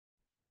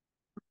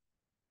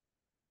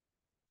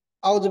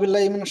আউযু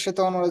বিল্লাহি মিনাশ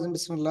শাইতানির রাজিম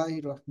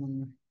বিসমিল্লাহির রহমানির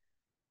রহিম।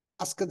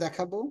 আজকে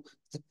দেখাবো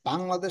যে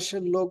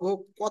বাংলাদেশের লোগো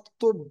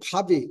কত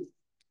ভাবে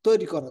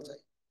তৈরি করা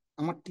যায়।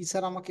 আমার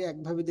টিচার আমাকে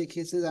একভাবে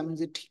দেখিয়েছে যে আমি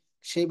যে ঠিক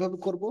সেইভাবে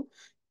করব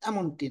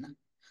এমনটি না।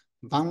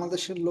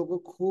 বাংলাদেশের লোগো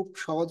খুব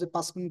সহজে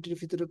 5 মিনিটের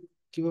ভিতরে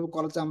কিভাবে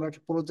করা যায়। আমরা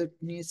একটা প্রজেক্ট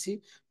নিয়েছি,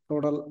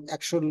 টোটাল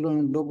 100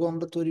 লোগো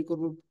আমরা তৈরি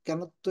করব। কেন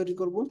তৈরি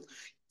করব?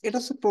 এটা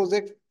হচ্ছে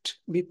প্রজেক্ট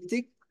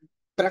ভিত্তিক,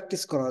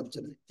 প্র্যাকটিস করার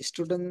জন্য।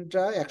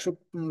 স্টুডেন্টরা 100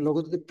 লোগো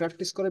যদি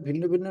প্র্যাকটিস করে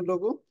ভিন্ন ভিন্ন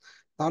লোগো,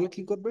 তাহলে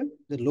কি করবে,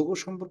 যে লোগো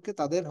সম্পর্কে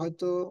তাদের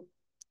হয়তো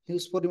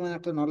হিউজ পরিমাণ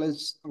একটা নলেজ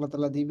আল্লাহ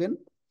তাআলা দিবেন।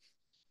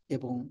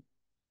 এবং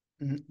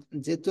উম,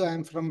 যেহেতু আই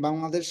এম ফ্রম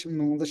বাংলাদেশ,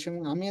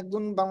 এবং আমি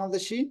একজন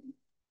বাংলাদেশি,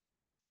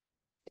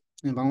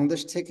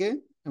 বাংলাদেশ থেকে,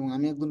 এবং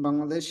আমি একজন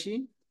বাংলাদেশি,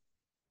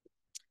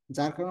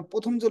 যার কারণে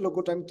প্রথম যে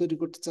লোগোটা আমি তৈরি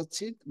করতে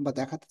চাচ্ছি বা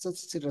দেখাতে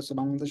চাচ্ছি সেটা হচ্ছে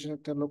বাংলাদেশের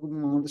একটা লোগো।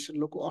 বাংলাদেশের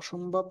লোগো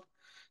অসম্ভব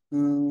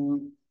উম,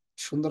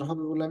 সুন্দর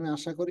হবে বলে আমি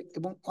আশা করি,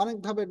 এবং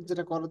অনেকভাবে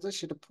যেটা করা যায়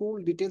সেটা ফুল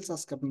ডিটেলস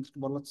আজকে আপনাদেরকে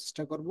বলার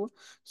চেষ্টা করব।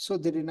 সো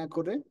দেরি না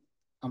করে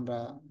আমরা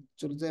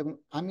চলে যাই, এবং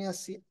আমি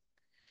আছি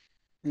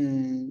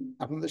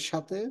আপনাদের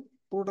সাথে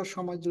পুরোটা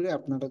সময় জুড়ে।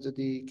 আপনারা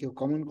যদি কেউ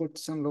কমেন্ট করতে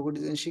চান, লোগো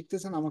ডিজাইন শিখতে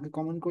চান, আমাকে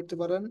কমেন্ট করতে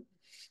পারেন।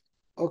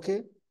 ওকে,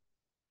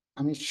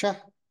 আমি শাহ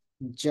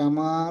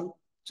জামাল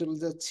চলে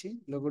যাচ্ছি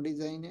লোগো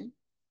ডিজাইনে।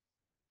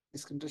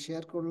 স্ক্রিনটা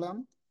শেয়ার করলাম।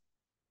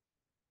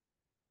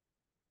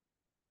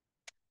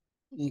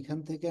 এখান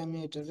থেকে আমি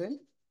এটারে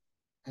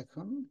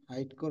এখন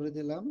হাইড করে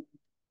দিলাম।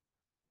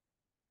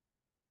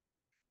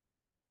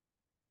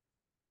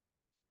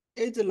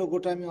 এই যে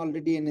লোগোটা আমি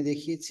অলরেডি এনে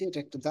দেখিয়েছি, এটা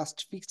একটা জাস্ট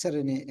পিকচার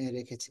এনে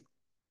রেখেছি।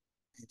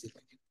 এই যে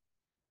দেখেন,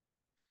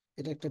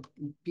 এটা একটা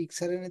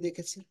পিকচার এনে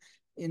দেখেছি,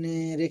 এনে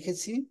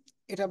রেখেছি।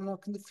 এটা আপনার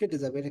কিন্তু ফেটে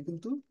যাবে। এটা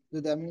কিন্তু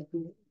যদি আমি একটু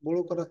বড়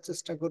করার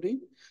চেষ্টা করি,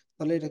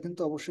 তাহলে এটা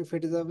কিন্তু অবশ্যই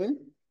ফেটে যাবে।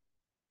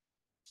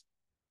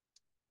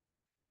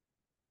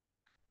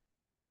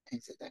 এই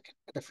যে দেখেন,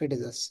 এটা ফেটে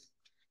যাচ্ছে।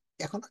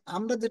 এখন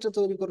আমরা যেটা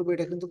তৈরি করবো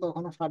এটা কিন্তু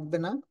কখনো ফাটবে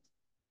না।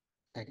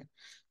 দেখেন,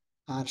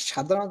 আর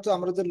সাধারণত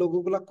আমরা যে লোগো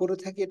গুলা করে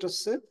থাকি, এটা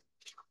হচ্ছে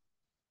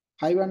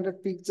 500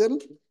 পিক্সেল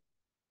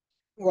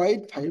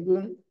ওয়াইড,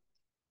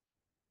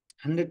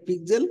 500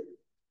 পিক্সেল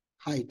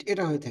হাইট,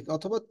 এটা হয়ে থাকে,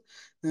 অথবা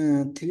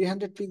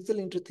 300 পিক্সেল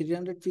ইন্টু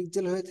 300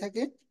 পিক্সেল হয়ে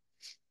থাকে।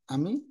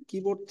 আমি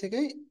কিবোর্ড থেকে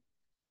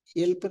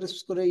এল প্রেস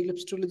করে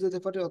ইলিপস টুলে যেতে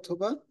পারি,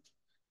 অথবা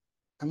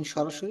আমি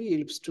সরাসরি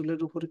ইলিপস টুলের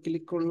উপরে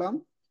ক্লিক করলাম,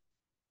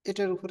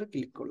 এটার উপরে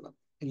ক্লিক করলাম।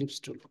 ইলিপস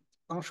টুল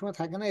অনেক সময়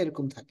থাকে না,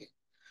 এরকম থাকে।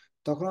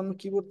 তখন আমি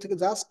কিবোর্ড থেকে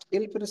জাস্ট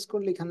এল প্রেস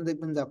করলে এখানে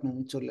দেখবেন যে আপনার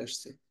চলে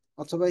আসছে।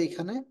 অথবা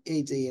এখানে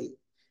এই যে এল,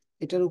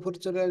 এটার উপরে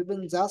চলে আসবেন।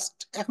 জাস্ট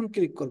এখন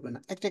ক্লিক করবেন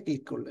না, একটা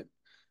ক্লিক করলেন,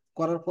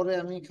 করার পরে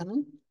আমি এখানে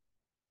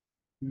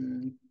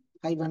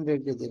 500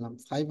 দিয়ে দিলাম,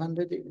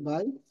 500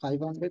 বাই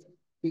 500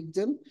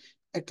 পিক্সেল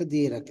একটা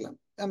দিয়ে রাখলাম।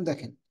 এখন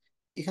দেখেন,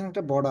 এখানে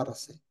একটা বর্ডার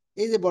আছে।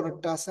 এই যে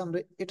বর্ডারটা আছে, আমরা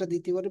এটা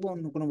দিতে পারি বা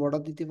অন্য কোনো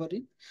বর্ডার দিতে পারি।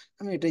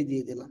 আমি এটাই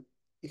দিয়ে দিলাম।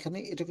 এখানে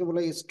এটাকে বলা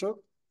হয় স্ট্রোক।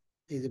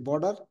 এই যে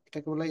বর্ডার,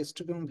 এটাকে বলা হয়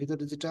স্ট্রোক, এবং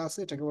ভিতরে যেটা আছে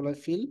এটাকে বলা হয়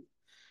ফিল।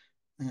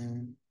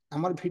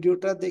 আমার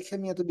ভিডিওটা দেখে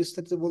আমি এত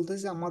বিস্তারিত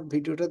বলতেছি, আমার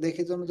ভিডিওটা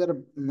দেখে যেন যারা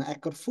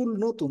একবার ফুল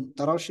নতুন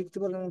তারাও শিখতে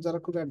পারে, এবং যারা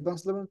খুব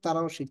অ্যাডভান্স লেভেল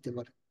তারাও শিখতে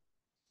পারে।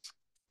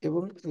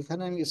 এবং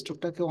এখানে আমি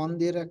স্ট্রোকটাকে অন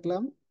দিয়ে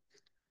রাখলাম।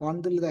 ওয়ান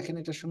দিলে দেখেন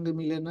এটার সঙ্গে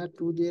মিলে না,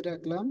 টু দিয়ে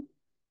রাখলাম,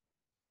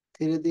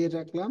 থ্রি দিয়ে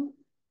রাখলাম,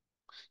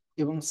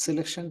 এবং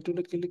সিলেকশন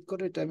টুলে ক্লিক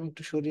করে এটা আমি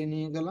একটু সরিয়ে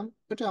নিয়ে গেলাম।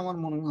 এটা আমার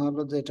মনে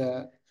হলো যে এটা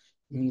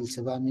মিলছে,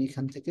 বা আমি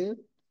এখান থেকে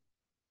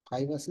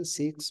 5 আছে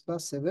 6 বা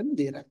 7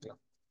 দিয়ে রাখলাম।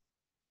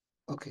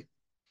 ওকে,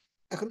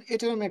 এখন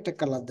এটার আমি একটা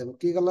কালার দেবো।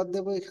 কি কালার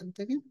দেবো? এখান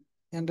থেকে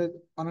এখানটা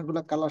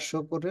অনেকগুলা কালার শো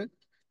করে,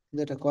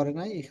 যেটা করে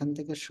নাই এখান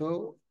থেকে শো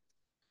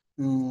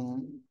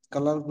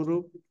কালার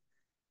গ্রুপ,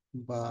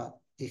 বা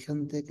এখান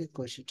থেকে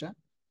সেটা,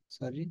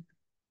 sorry,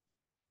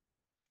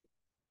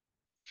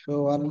 show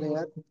one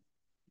layer,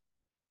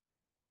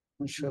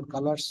 show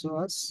colour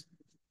সোয়াস,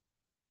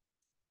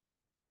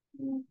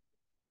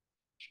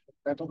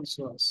 pattern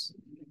সোয়াস।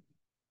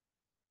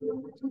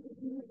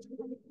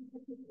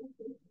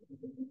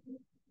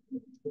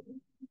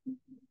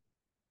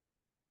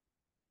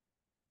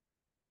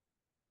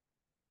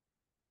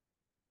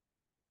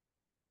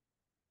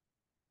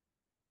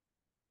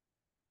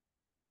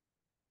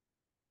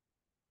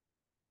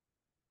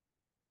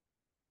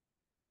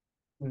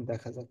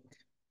 দেখা যাক,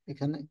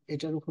 এখানে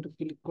এটার উপরে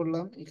ক্লিক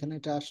করলাম, এখানে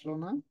এটা আসলো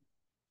না।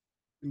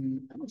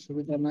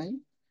 অসুবিধা নাই।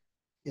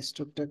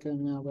 স্ট্রোকটাকে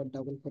আমি আবার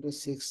ডাবল করে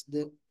 6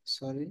 দে,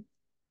 সরি,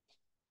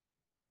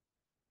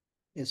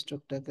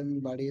 স্ট্রোকটাকে আমি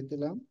বাড়িয়ে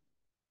দিলাম।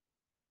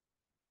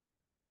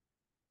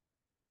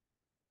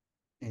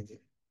 এই যে,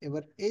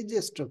 এবার এই যে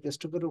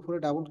স্ট্রোকের উপরে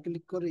ডাবল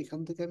ক্লিক করে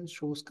এখান থেকে আমি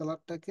সবুজ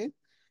কালারটাকে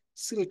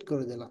সিলেক্ট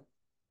করে দিলাম।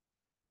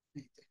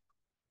 এই যে,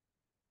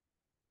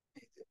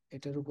 এই যে,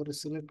 এটার উপরে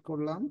সিলেক্ট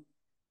করলাম।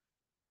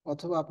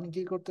 অথবা আপনি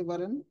কি করতে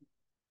পারেন,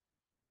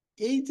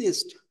 এই যে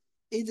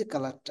এই যে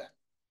কালারটা,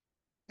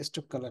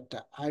 স্ট্রোক কালারটা,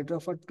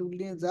 আইড্রপার টুল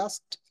নিয়ে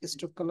জাস্ট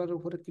স্ট্রোক কালারের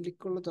উপরে ক্লিক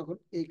করলে তখন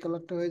এই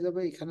কালারটা হয়ে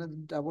যাবে। এখানে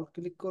ডাবল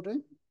ক্লিক করে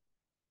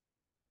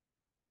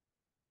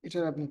এটা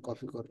আপনি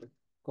কপি করবেন,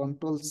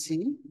 কন্ট্রোল সি,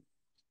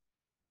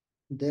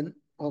 দেন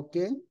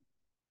ওকে,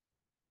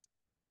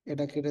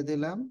 এটা কেটে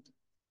দিলাম।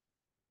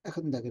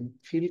 এখন দেখেন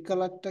ফিল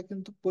কালারটা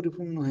কিন্তু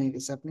পরিপূর্ণ হয়ে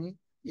গেছে। আপনি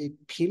এই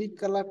ফিল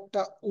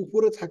কালারটা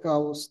উপরে থাকা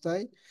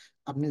অবস্থায়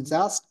আপনি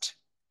জাস্ট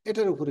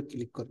এটার উপরে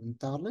ক্লিক করবেন,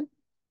 তাহলে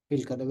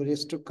ফিল কালার। এবার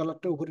স্ট্রোক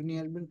কালারটা উপরে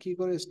নিয়ে আসবেন, কি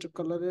করে স্ট্রোক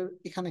কালারের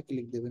এখানে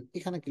ক্লিক দিবেন,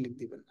 এখানে ক্লিক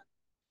দিবেন না,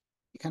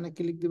 এখানে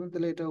ক্লিক দিবেন,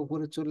 তাহলে এটা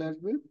উপরে চলে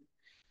আসবে।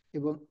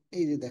 এবং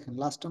এই যে দেখেন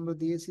লাস্ট আমরা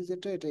দিয়েছি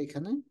যেটা, এটা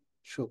এখানে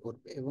শো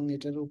করবে। এবং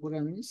এটার উপরে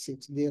আমি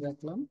 6 দিয়ে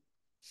রাখলাম।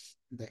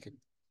 দেখেন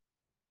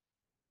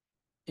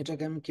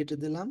এটাকে আমি কেটে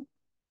দিলাম,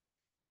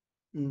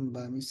 বা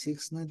আমি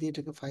 6 না দিয়ে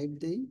এটাকে 5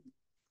 দিই,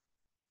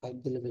 5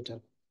 দিলে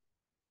বেটার।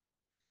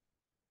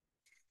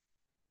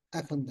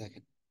 এখন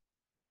দেখেন,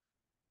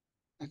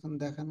 এখন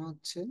দেখানো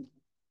হচ্ছে,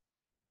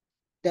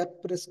 ট্যাপ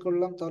প্রেস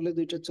করলাম, তাহলে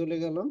দুইটা চলে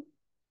গেল।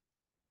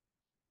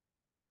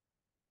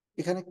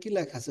 এখানে কি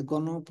লেখা আছে,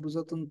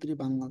 গণপ্রজাতন্ত্রী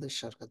বাংলাদেশ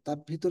সরকার, তার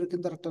ভিতরে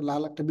কিন্তু আর একটা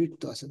লাল একটা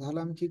বৃত্ত আছে। তাহলে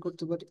আমি কি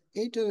করতে পারি,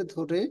 এইটারে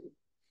ধরে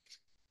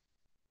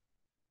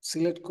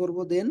সিলেক্ট করব,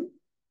 দেন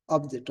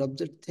অবজেক্ট,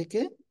 অবজেক্ট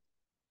থেকে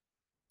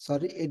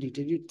সরি এডিট,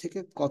 এডিট থেকে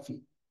কপি।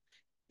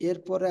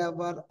 এরপরে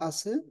আবার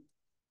আছে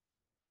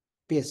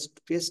পেস্ট,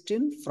 পেস্ট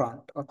ইন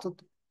ফ্রন্ট, অর্থাৎ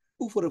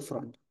উপরে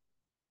ফ্রন্ট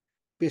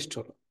পেস্ট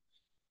হলো।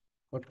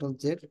 কন্ট্রোল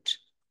জেড,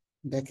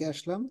 ব্যাকে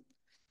আসলাম,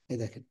 এই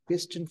দেখেন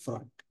পেস্ট ইন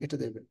ফ্রন্ট, এটা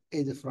দেখবেন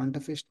এই যে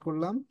ফ্রন্টটা পেস্ট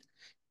করলাম।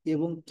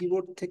 এবং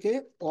কিবোর্ড থেকে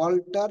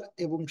অল্টার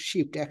এবং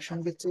শিফট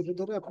একসঙ্গে চেপে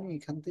ধরে আপনি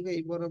এখান থেকে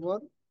এই বরাবর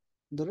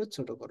ধরে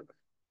ছোট করবেন।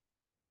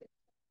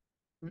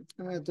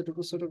 আমি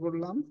এতটুকু ছোট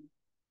করলাম।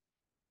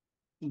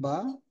 বা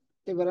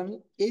এবার আমি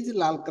এই যে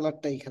লাল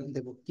কালারটা এখানে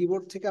দেবো,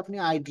 কিবোর্ড থেকে আপনি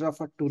আই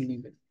ড্রপার টুল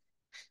নেবেন।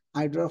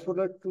 I dropper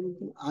tool,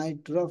 I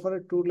dropper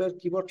টুলের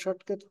কিবোর্ড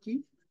শর্টকাট কি,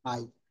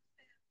 আই।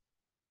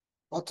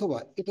 অথবা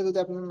এটা যদি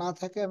আপনার না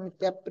থাকে, আমি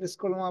ট্যাপ প্রেস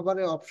করলাম, আবার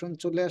অপশন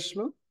চলে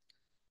আসলো।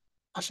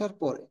 আসার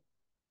পরে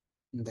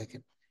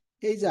দেখেন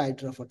এই যে আই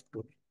ড্রপার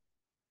টুল,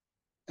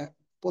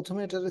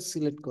 প্রথমে এটারে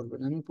সিলেক্ট করবেন।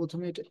 আমি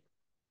প্রথমে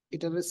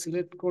এটারে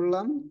সিলেক্ট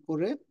করলাম,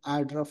 করে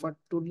আই ড্রপার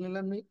টুল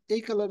নিলাম,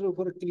 এই কালারের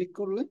উপরে ক্লিক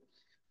করলে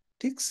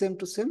ঠিক সেম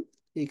টু সেম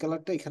এই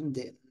কালারটা এখানে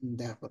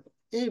দেখা করবে।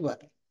 এইবার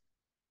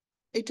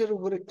এইটার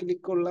উপরে ক্লিক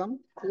করলাম,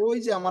 ওই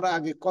যে আমার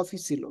আগে কফি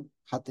ছিল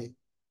হাতে,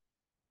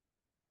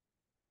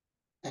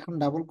 এখন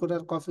ডাবল করে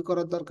আর কপি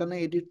করার দরকার নেই,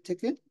 এডিট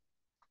থেকে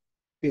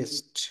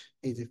পেস্ট,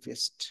 এই যে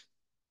পেস্ট,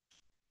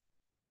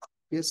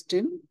 পেস্ট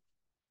ইন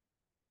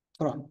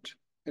ফ্রন্ট,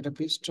 এটা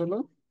পেস্ট হলো।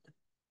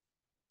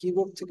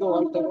 কিবোর্ড থেকে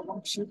অল্ট এবং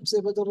শিফট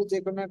চেপে ধরে যে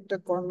কোনো একটা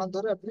কর্নার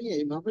ধরে আপনি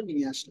এইভাবে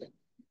নিয়ে আসলেন।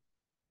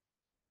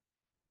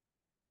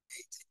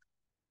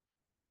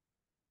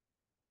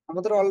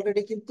 আমাদের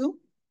অলরেডি কিন্তু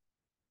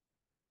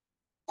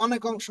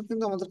অনেক অংশ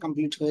কিন্তু আমাদের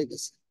কমপ্লিট হয়ে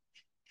গেছে।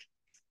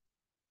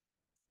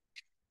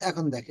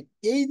 এখন দেখেন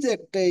এই যে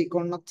একটা এই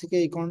কর্নার থেকে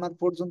এই কর্নার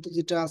পর্যন্ত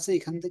যেটা আছে,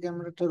 এখান থেকে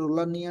আমরা একটা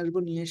রোলার নিয়ে আসবো,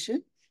 নিয়ে এসে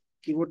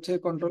কিবোর্ড থেকে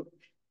কন্ট্রোল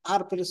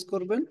আর প্রেস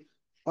করবেন,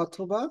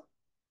 অথবা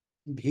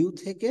ভিউ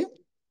থেকে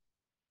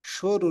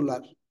শো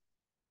রোলার,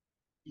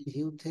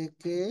 ভিউ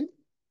থেকে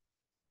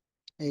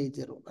এই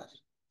যে রোলার,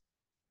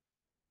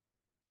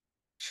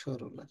 শো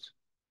রোলার,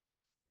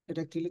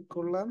 এটা ক্লিক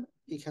করলাম।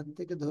 এখান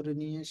থেকে ধরে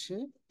নিয়ে এসে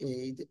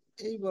এই যে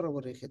এই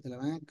বরাবর রেখে দিলাম,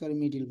 একবারে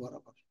মিডিল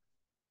বরাবর।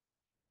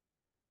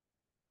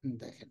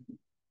 দেখেন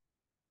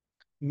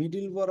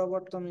মিডিল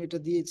বরাবর তো আমি এটা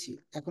দিয়েছি।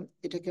 এখন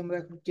এটাকে আমরা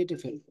এখন কেটে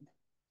ফেলবো।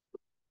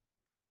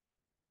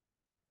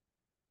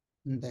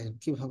 দেখেন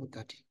কিভাবে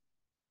কাটি।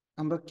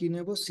 আমরা কি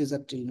নেব,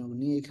 সিজার টিল নেবো,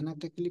 নিয়ে এখানে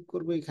একটা ক্লিক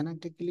করব, এখানে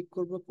একটা ক্লিক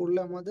করব, করলে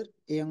আমাদের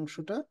এই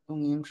অংশটা এবং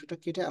এই অংশটা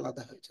কেটে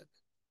আলাদা হয়ে যাবে।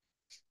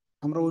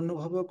 আমরা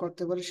অন্যভাবেও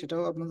করতে পারি,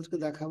 সেটাও আপনাদেরকে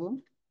দেখাবো।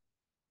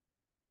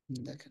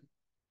 দেখেন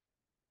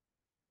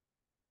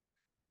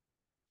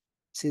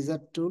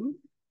সিজার টুল,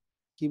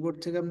 কিবোর্ড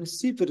থেকে আপনি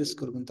সি প্রেস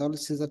করবেন, তাহলে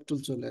সিজার টুল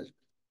চলে আসবে।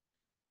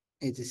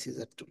 এই যে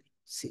সিজার টুল,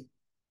 সি,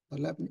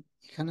 তাহলে আপনি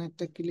এখানে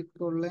একটা ক্লিক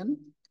করলেন,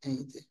 এই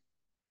যে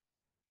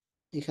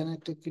এখানে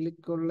একটা ক্লিক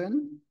করলেন,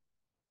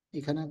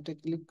 এখানে একটা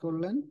ক্লিক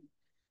করলেন,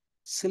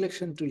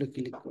 সিলেকশন টুলে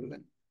ক্লিক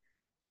করলেন।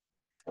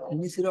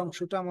 নিচের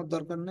অংশটা আমার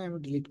দরকার নেই, আমি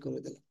ডিলিট করে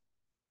দিলাম।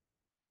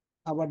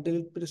 আবার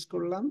ডিলিট প্রেস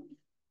করলাম।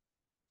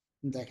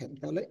 দেখেন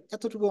তাহলে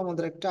এতটুকু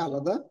আমাদের একটা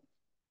আলাদা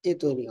এ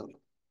তৈরি হলো।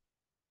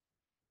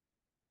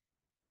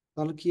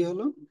 তাহলে কি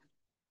হলো,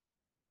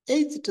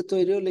 এই যেটা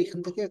তৈরি হলো এখান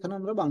থেকে এখন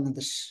আমরা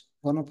বাংলাদেশ,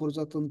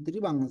 গণপ্রজাতন্ত্রী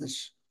বাংলাদেশ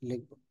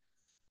লিখবো।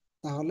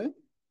 তাহলে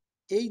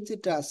এই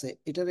যেটা আছে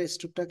এটার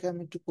স্ট্রোকটাকে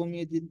আমি একটু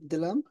কমিয়ে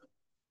দিলাম,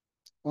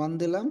 1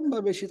 দিলাম, বা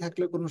বেশি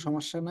থাকলে কোনো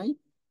সমস্যা নাই।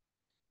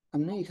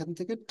 আপনি এখান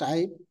থেকে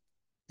টাইপ,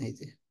 এই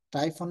যে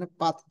টাইপ অন এ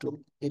পাথ টুল,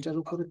 এটার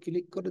উপরে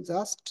ক্লিক করে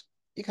জাস্ট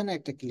এখানে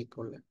একটা ক্লিক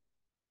করলেন,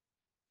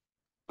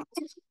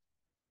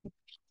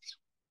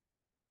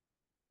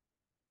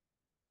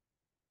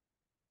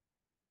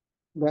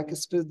 ব্যাক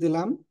স্পেস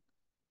দিলাম,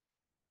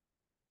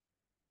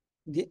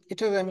 দিয়ে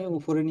এটার আমি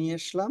উপরে নিয়ে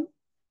আসলাম,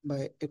 বা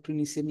একটু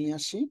নিচে নিয়ে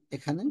আসি।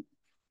 এখানে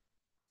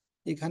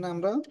এখানে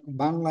আমরা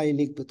বাংলায়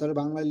লিখবো, তাহলে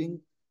বাংলা লিঙ্ক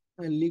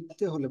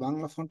লিখতে হলে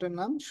বাংলা ফন্টের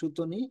নাম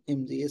Sutonny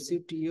MG,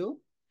 SUTO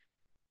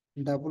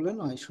double N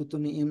Y,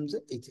 Sutonny এমজে,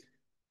 এই যে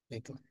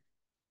লিখলাম।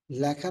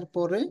 লেখার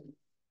পরে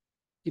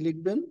কি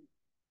লিখবেন?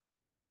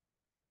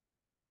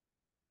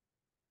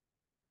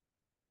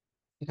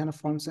 এখানে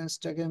ফন্ট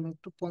সাইজটাকে আমি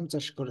একটু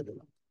 50 করে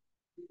দিলাম।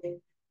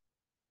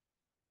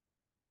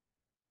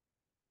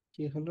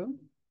 কি হলো?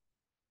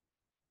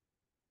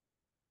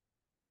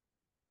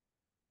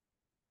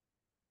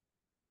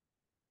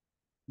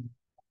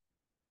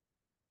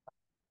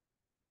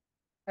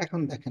 এখন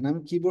দেখেন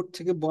আমি কিবোর্ড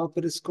থেকে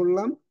প্রেস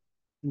করলাম,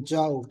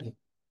 যা ওঠে।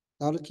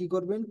 তাহলে কি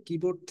করবেন,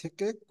 কিবোর্ড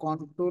থেকে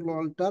কন্ট্রোল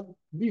অল্টার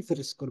বি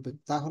প্রেস করবেন,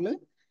 তাহলে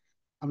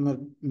আপনার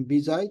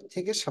বিজয়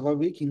থেকে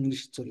স্বাভাবিক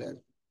ইংলিশ চলে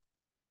আসবে।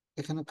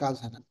 এখানে কাজ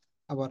হয় না।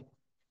 আবার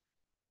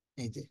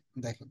এই যে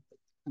দেখেন,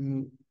 আমি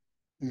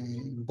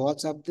ব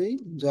চাপ দিই,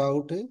 জ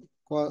উঠে,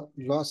 ক,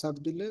 ল চাপ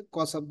দিলে ক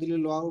চাপ দিলে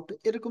ল উঠে।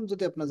 এরকম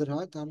যদি আপনাদের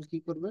হয় তাহলে কি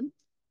করবেন,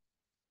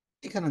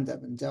 এখানে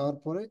যাবেন, যাওয়ার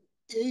পরে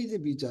এই যে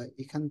বিজয়,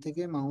 এখান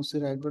থেকে মাউসের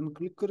রাইট বাটন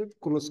ক্লিক করে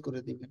ক্লোজ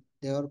করে দিবেন।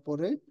 দেওয়ার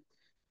পরে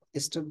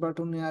স্টার্ট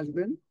বাটনে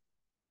আসবেন,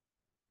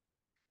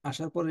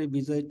 আসার পরে এই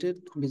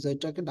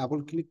বিজয়টাকে ডাবল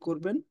ক্লিক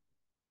করবেন।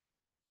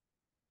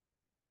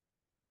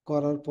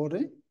 করার পরে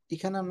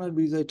এখানে আপনার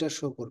বিজয়টা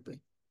শো করবে।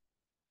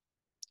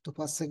 তো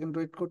 5 সেকেন্ড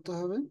ওয়েট করতে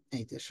হবে।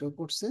 এই যে শো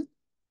করছে।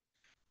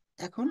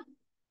 এখন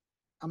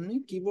আপনি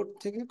কিবোর্ড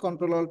থেকে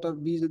কন্ট্রোল অল্টার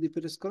বি যদি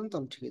প্রেস করেন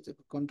তাহলে ঠিক আছে,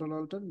 কন্ট্রোল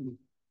অল্টার বি।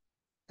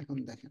 এখন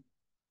দেখেন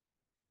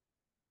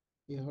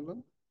কি হলো।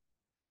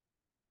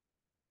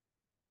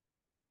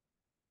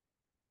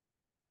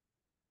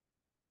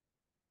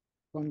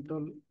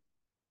 কন্ট্রোল,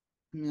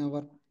 আমি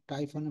আবার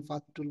টাইফনে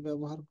পাথ টুল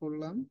ব্যবহার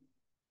করলাম।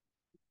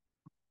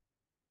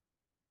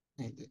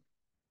 এই যে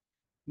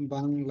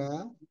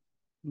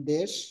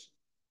বাংলাদেশ,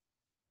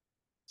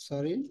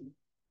 সরি,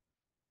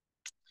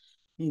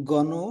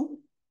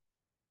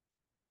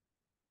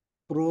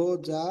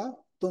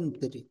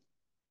 গণপ্রজাতন্ত্রী,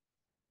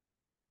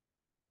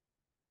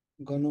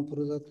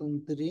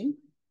 গণপ্রজাতন্ত্রী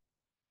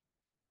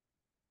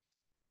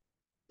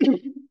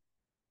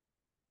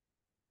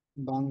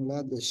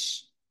বাংলাদেশ।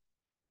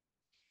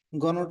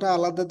 গণটা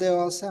আলাদা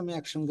দেওয়া আছে, আমি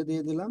একসঙ্গে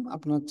দিয়ে দিলাম।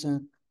 আপনার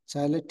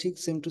চাইলে ঠিক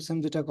সেম টু সেম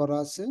যেটা করা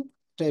আছে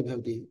এটাই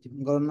ভাবে দিয়ে দিবেন,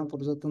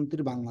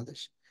 গণপ্রজাতন্ত্রী বাংলাদেশ।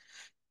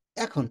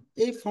 এখন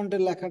এই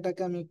ফন্টের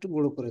লেখাটাকে আমি একটু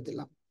বড় করে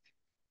দিলাম।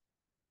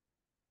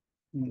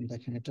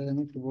 দেখেন এটা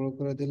আমি একটু বড়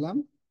করে দিলাম।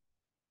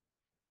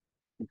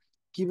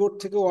 কিবোর্ড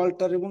থেকে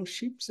অল্টার এবং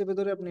শিফট চেপে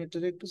ধরে আপনি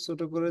এটাকে একটু ছোট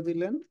করে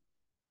দিলেন।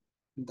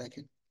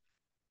 দেখেন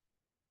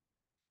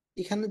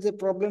এখানে যে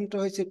প্রবলেমটা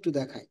হয়েছে একটু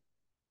দেখাই।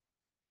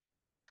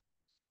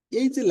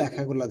 এই যে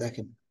লেখাগুলা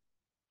দেখেন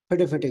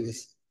ফেটে ফেটে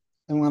গেছে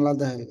এবং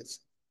আলাদা হয়ে গেছে।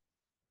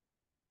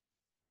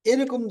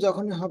 এরকম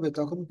যখনই হবে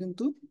তখন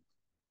কিন্তু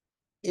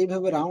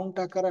এইভাবে রাউন্ড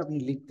আকারে আপনি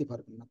লিখতে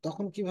পারবেন না।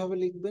 তখন কিভাবে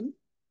লিখবেন,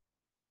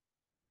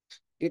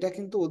 এটা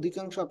কিন্তু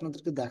অধিকাংশ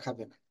আপনাদেরকে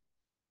দেখাবে না।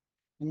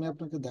 আমি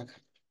আপনাকে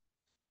দেখাই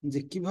যে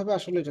কিভাবে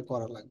আসলে এটা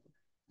করা লাগবে।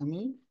 আমি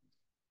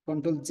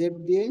কন্ট্রোল জেড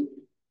দিয়ে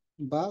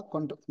বা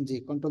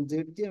কন্ট্রোল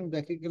জেড দিয়ে আমি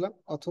ব্যাকে গেলাম,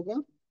 অথবা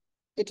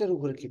এটার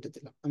উপরে কেটে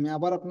দিলাম। আমি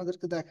আবার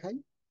আপনাদেরকে দেখাই।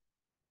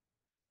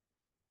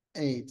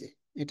 এই যে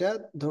এটা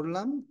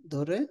ধরলাম,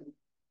 ধরে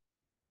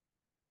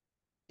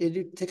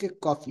এডিট থেকে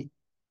কপি,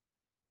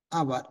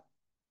 আবার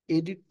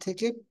এডিট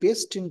থেকে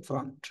পেস্ট ইন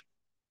ফ্রন্ট,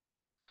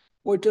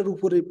 ওইটার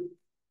উপরে।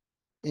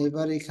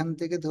 এবার এখান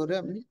থেকে ধরে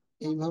আপনি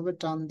এইভাবে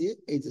টান দিয়ে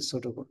এই যে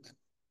ছোট করলেন,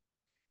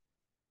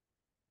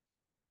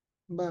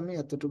 বা আমি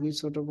এতটুকুই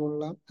ছোট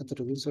করলাম,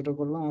 এতটুকুই ছোট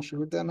করলাম,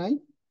 অসুবিধা নাই।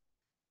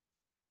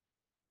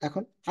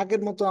 এখন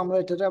আগের মতো আমরা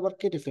এটাকে আবার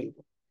কেটে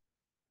ফেলবো।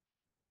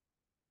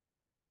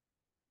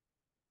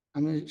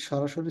 আমি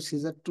সরাসরি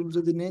সিজার টুল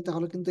যদি নেই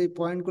তাহলে কিন্তু এই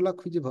পয়েন্ট গুলা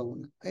খুঁজে পাবো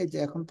না। এই যে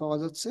এখন পাওয়া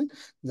যাচ্ছে।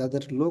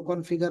 যাদের লো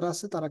কনফিগার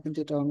আছে তারা কিন্তু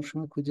এটা অনেক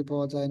সময় খুঁজে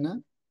পাওয়া যায় না।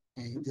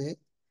 এই যে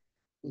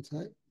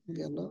কোথায়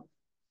গেল,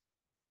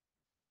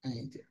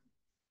 এই যে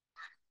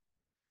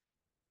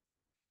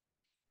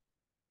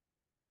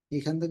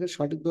এখান থেকে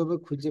সঠিকভাবে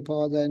খুঁজে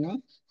পাওয়া যায় না।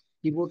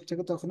 কিবোর্ড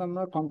থেকে তখন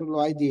আমরা কন্ট্রোল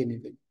ওয়াই দিয়ে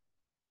নেবেন।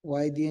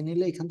 ওয়াই দিয়ে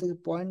নিলে এখান থেকে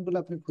পয়েন্ট গুলো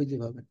আপনি খুঁজে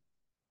পাবেন।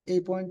 এই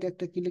পয়েন্টে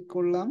একটা ক্লিক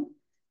করলাম,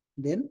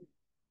 দেন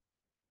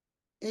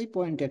এই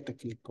পয়েন্টে একটা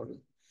ক্লিক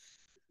করলাম।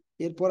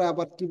 এরপরে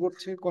আবার কিবোর্ড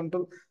থেকে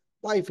কন্ট্রোল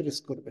ওয়াই প্রেস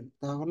করবেন,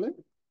 তাহলে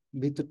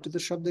ভিতর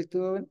টিতর সব দেখতে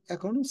পাবেন।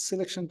 এখন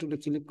সিলেকশন টুলে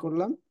ক্লিক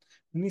করলাম,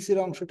 নিচের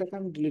অংশটাকে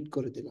আমি ডিলিট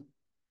করে দিলাম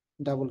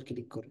ডাবল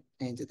ক্লিক করে।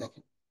 এই যে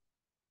দেখেন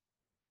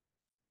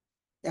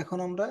এখন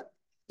আমরা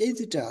এই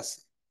যেটা আছে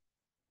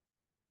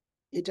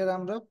এটার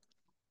আমরা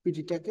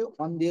পিটিটাকে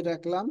অন দিয়ে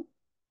রাখলাম।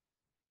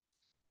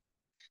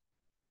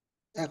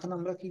 এখন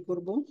আমরা কি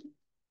করব,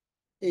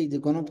 এই যে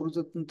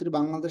গণপ্রজাতন্ত্রী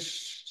বাংলাদেশ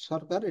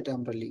সরকার এটা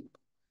আমরা লিখব।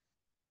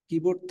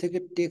 কিবোর্ড থেকে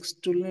টেক্সট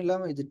টুল নিলাম,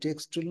 এই যে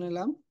টেক্সট টুল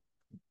নিলাম,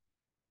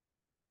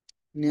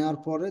 নেওয়ার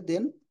পরে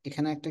দেন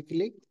এখানে একটা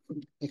ক্লিক,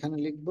 এখানে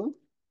লিখব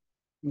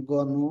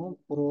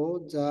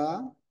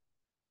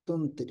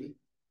গণপ্রজাতন্ত্রী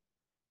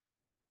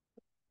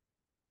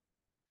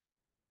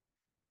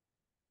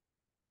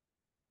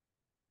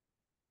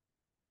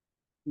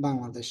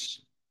বাংলাদেশ।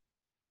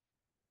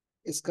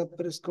 স্কেপ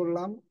প্রেস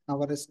করলাম,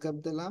 আবার স্কেপ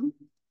দিলাম।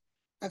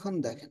 এখন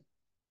দেখেন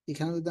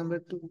এখানে যদি আমরা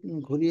একটু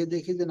ঘুরিয়ে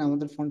দেখি যে না,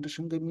 আমাদের ফন্টের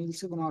সঙ্গে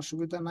মিলছে, কোনো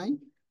অসুবিধা নাই।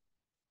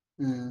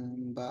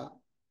 বা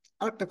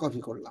আরেকটা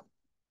কপি করলাম,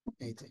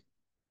 এই যে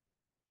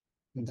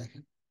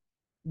দেখেন,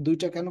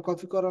 দুইটা কেন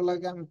কপি করা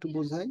লাগে আমি একটু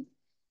বোঝাই।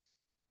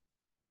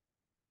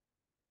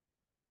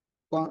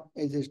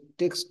 এই যে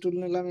টেক্সট টুল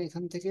নিলাম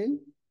এখান থেকে,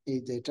 এই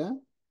যে এটা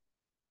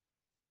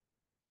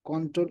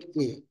control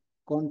A,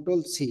 control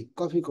C,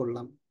 copy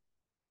করলাম।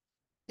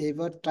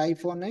 এবার টাইপ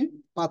 1-এ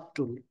পাথ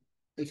টুল,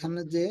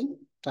 এখানে যে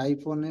টাইপ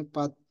 1-এ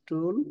পাথ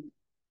টুল,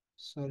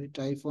 সরি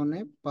টাইপ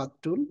 1-এ পাথ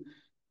টুল,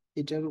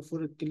 এটার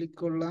উপরে ক্লিক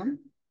করলাম,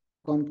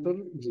 কন্ট্রোল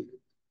V।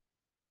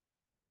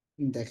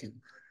 দেখেন,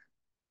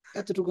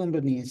 এতটুকু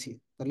আমরা নিয়েছি।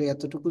 তাহলে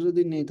এতটুকু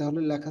যদি নেই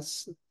তাহলে লেখার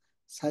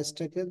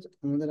সাইজটাকে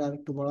আমাদের আর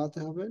একটু বাড়াতে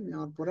হবে।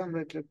 নেওয়ার পরে আমরা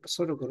এটা একটু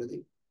ছোট করে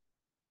দিই।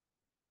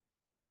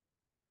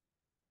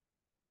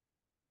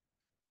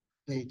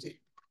 এই যে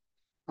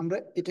আমরা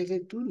এটাকে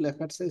একটু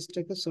লেখার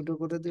সাইজটাকে ছোট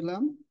করে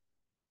দিলাম।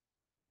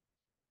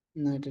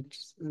 না, এটা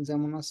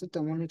যেমন আছে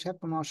তেমনই থাক,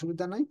 কোনো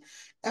অসুবিধা নাই।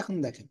 এখন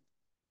দেখেন,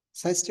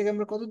 সাইজটাকে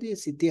আমরা কত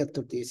দিয়েছি,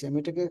 73 দিয়েছি। আমি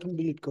এটাকে এখন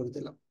ডিলিট করে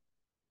দিলাম,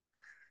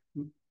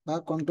 বা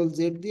কন্ট্রোল Z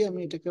দিয়ে আমি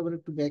এটাকে আবার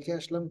একটু ব্যাকে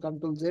আসলাম,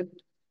 control Z,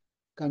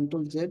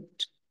 control Z,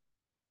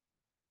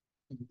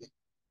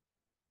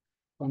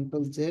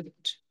 control Z।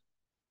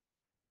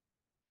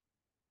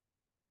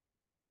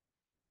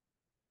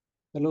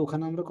 তাহলে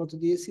ওখানে আমরা কত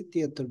দিয়েছি,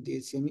 73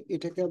 দিয়েছি। আমি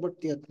এটাকে আবার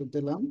 73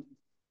 দিলাম,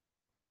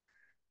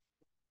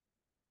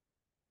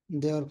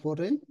 দেওয়ার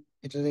পরে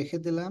এটা রেখে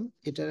দিলাম।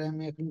 এটা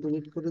আমি এখন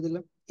ডিলিট করে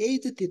দিলাম। এই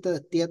যে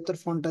 73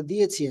 ফন্টটা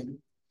দিয়েছি আমি,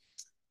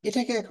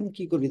 এটাকে এখন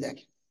কি করি দেখ,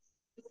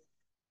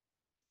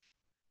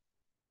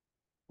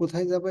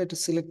 কোথায় যাবো, এটা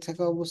সিলেক্ট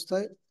থাকা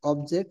অবস্থায়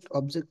অবজেক্ট,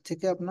 অবজেক্ট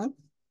থেকে আপনার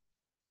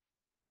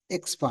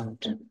এক্সপান্ড,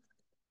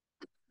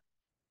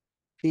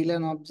 ফিল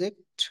অ্যান্ড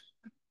অবজেক্ট,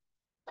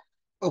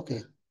 ওকে।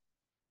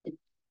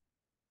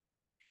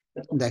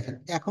 দেখেন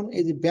এখন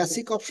এই যে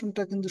বেসিক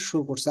অপশনটা কিন্তু শো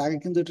করছে, আগে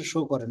কিন্তু এটা শো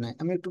করে নাই।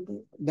 আমি একটু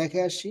দেখে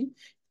আসি,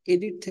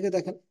 এডিট থেকে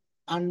দেখেন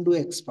আনডু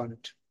এক্সপান্ড,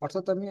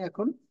 অর্থাৎ আমি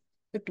এখন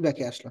একটু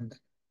ব্যাকে আসলাম।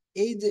 দেখেন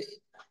এই যে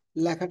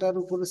লেখাটার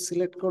উপরে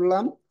সিলেক্ট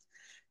করলাম,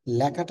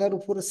 লেখাটার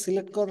উপরে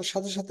সিলেক্ট করার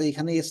সাথে সাথে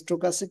এখানে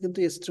স্ট্রোক আছে, কিন্তু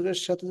স্ট্রোকের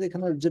সাথে যে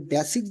এখানে যে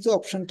বেসিক যে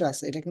অপশনটা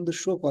আছে এটা কিন্তু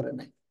শো করে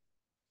নাই।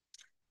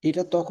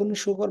 এটা তখনই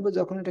শো করবে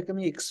যখন এটাকে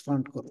আমি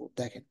এক্সপান্ড করব।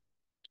 দেখেন,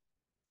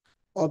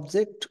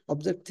 অবজেক্ট,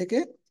 অবজেক্ট থেকে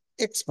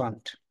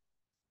এক্সপান্ড,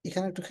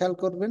 এখানে একটু খেয়াল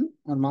করবেন,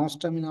 আমার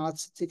মাউসটা আমি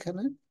নাড়াচ্ছি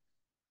এখানে,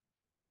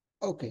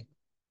 ওকে।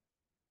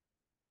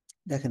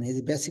 দেখেন এই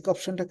যে বেসিক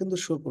অপশনটা কিন্তু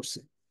শো করছে,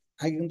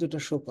 আগে কিন্তু এটা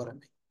শো করে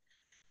নাই।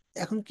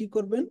 এখন কি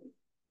করবেন,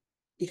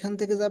 এখান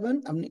থেকে যাবেন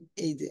আপনি,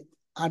 এই যে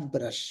আর্ট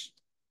ব্রাশ,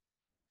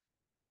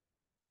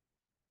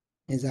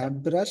 এই যে আর্ট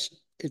ব্রাশ,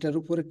 এটার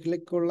উপরে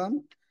ক্লিক করলাম।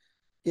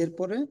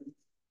 এরপরে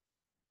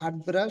আর্ট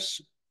ব্রাশ,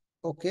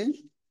 ওকে।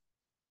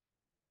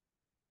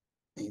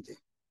 এই যে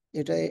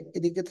এটা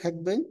এদিকে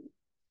থাকবে,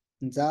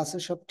 যা আছে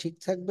সব ঠিক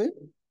থাকবে।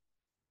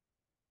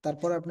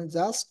 তারপর আপনি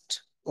জাস্ট,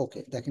 ওকে,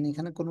 দেখেন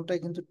এখানে কোনোটাই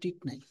কিন্তু টিক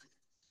নাই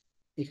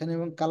এখানে,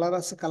 এবং কালার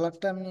আছে,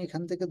 কালারটা আমি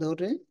এখান থেকে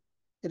ধরে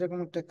এরকম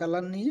একটা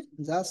কালার নিয়ে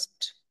জাস্ট,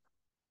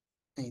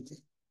 এই যে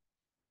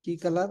কি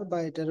কালার, বা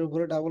এটার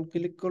উপরে ডাবল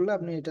ক্লিক করলে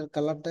আপনি এটার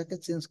কালারটাকে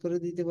চেঞ্জ করে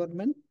দিতে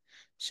পারবেন।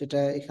 সেটা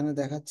এখানে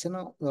দেখাচ্ছে না,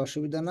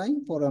 অসুবিধা নাই,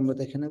 পরে আমরা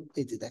দেখে নেব।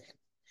 এই যে দেখেন,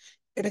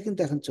 এটা কিন্তু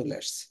এখন চলে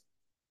আসছে।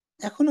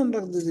 এখন আমরা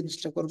যে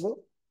জিনিসটা করব,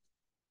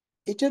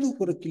 এটার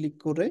উপরে ক্লিক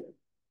করে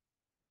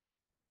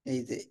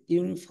এই যে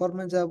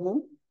ইউনিফর্মে যাব,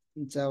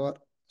 যাওয়ার,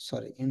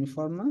 সরি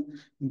ইউনিফর্ম না,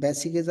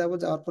 বেসিকে যাব,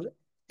 যাওয়ার পরে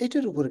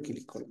এটার উপরে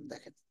ক্লিক করুন।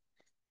 দেখেন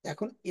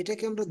এখন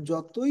এটাকে আমরা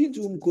যতই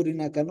জুম করি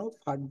না কেন,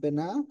 ফাটবে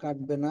না,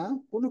 কাটবে না,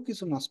 কোনো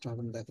কিছু নষ্ট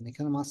হবে না। দেখেন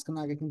এখানে মাঝখানে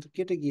আগে কিন্তু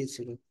কেটে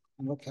গিয়েছিল,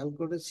 আমরা খেয়াল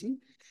করেছি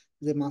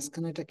যে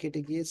মাঝখানে এটা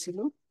কেটে গিয়েছিল।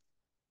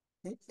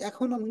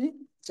 এখন আপনি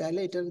চাইলে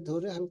এটা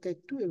ধরে হালকা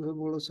একটু এভাবে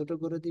বড় ছোট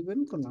করে দিবেন,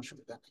 কোনো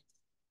অসুবিধা নেই।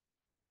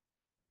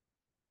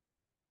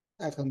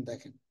 এখন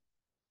দেখেন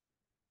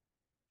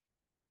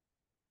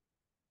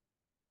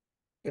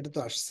এটা তো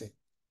আসছে।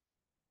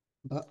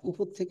 বা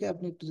উপর থেকে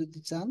আপনি একটু যদি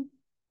চান,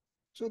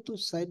 চতুর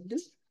সাইডে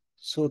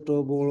ছোট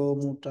বড়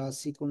মোটা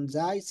চিকন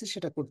যা ইচ্ছে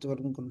সেটা করতে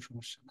পারবেন, কোনো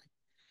সমস্যা নাই।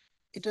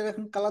 এটার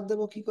এখন কালার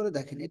দেবো কি করে,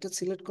 দেখেন এটা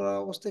সিলেক্ট করা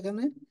অবস্থা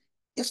এখানে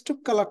স্টক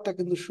কালারটা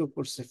কিন্তু শো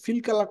করছে, ফিল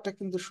কালারটা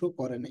কিন্তু শো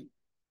করে নাই।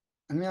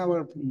 আমি আবার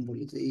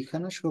বলি যে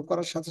এখানে শো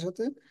করার সাথে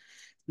সাথে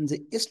যে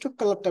স্টক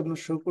কালারটা আপনার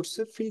শো করছে,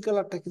 ফিল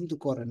কালারটা কিন্তু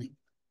করে নাই।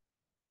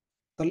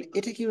 তাহলে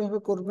এটা কিভাবে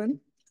করবেন,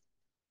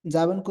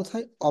 যাবেন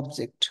কোথায়,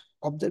 অবজেক্ট,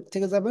 অবজেক্ট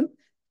থেকে যাবেন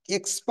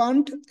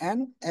এক্সপান্ড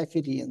অ্যান্ড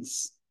অ্যাপিরিয়েন্স,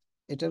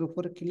 এটার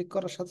উপরে ক্লিক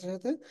করার সাথে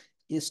সাথে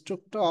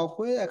স্ট্রোকটা অফ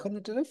হয়ে এখন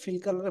এটা ফিল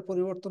কালারে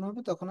পরিবর্তন হবে।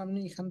 তখন আপনি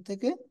এখান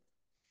থেকে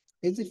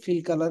এই যে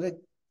ফিল কালারে,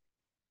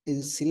 এই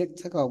যে সিলেক্ট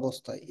থাকা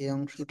অবস্থায়, এই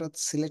অংশটা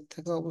সিলেক্ট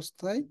থাকা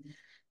অবস্থায়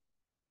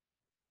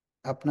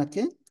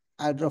আপনাকে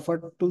আইড্রপার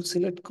টুল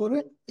সিলেক্ট করে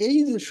এই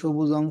যে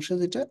সবুজ অংশ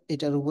যেটা,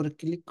 এটার উপরে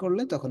ক্লিক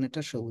করলে তখন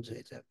এটা সবুজ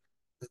হয়ে যাবে।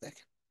 তো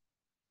দেখেন,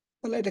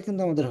 তাহলে এটা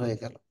কিন্তু আমাদের হয়ে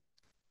গেল।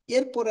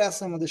 এরপরে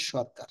আছে আমাদের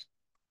সরকার।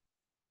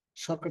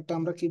 সরকারটা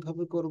আমরা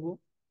কিভাবে করব,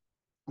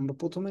 আমরা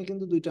প্রথমে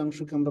কিন্তু দুইটা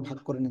অংশকে আমরা ভাগ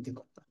করে নিতে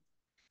পারতাম,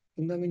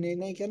 কিন্তু আমি নেই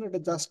নাই কেন, এটা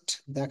জাস্ট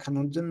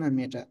দেখানোর জন্য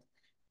আমি এটা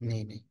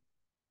নেই নাই।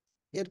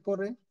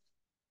 এরপরে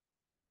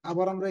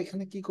আবার আমরা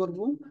এখানে কি করব,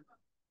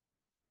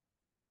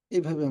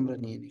 এইভাবে আমরা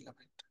নিয়ে নিলাম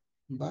একটা।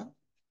 বা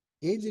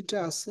এই যেটা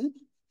আছে,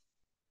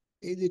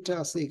 এই যেটা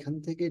আছে এখান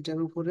থেকে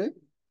এটার উপরে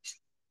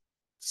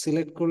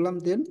সিলেক্ট করলাম,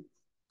 দেন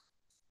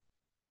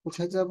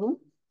কোথায় যাব,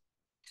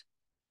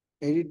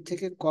 এডিট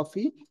থেকে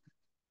কপি,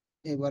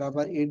 এবার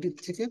আবার এডিট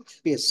থেকে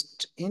পেস্ট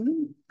ইন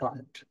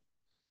ফ্রন্ট।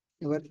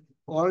 এবার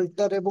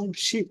অল্টার এবং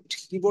শিফট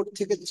কিবোর্ড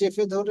থেকে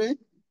চেপে ধরে,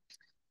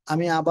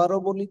 আমি আবারও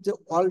বলি যে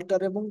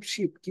অল্টার এবং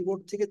শিফট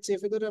কিবোর্ড থেকে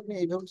চেপে ধরে আপনি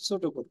এইভাবে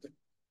ছোট করবেন।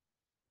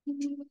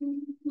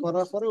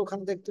 করার পরে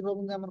ওখানে দেখতে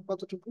পাবেন যে আমার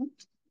কতটুকু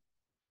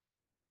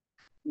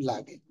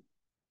লাগে।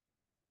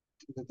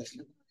 এটা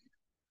দেখেন।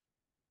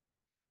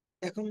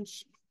 এখন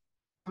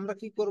আমরা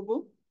কি করব,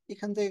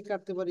 এখান থেকে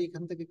কাটতে পারি,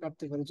 এখান থেকে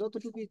কাটতে পারি,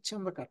 যতটুকু ইচ্ছে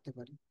আমরা কাটতে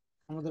পারি,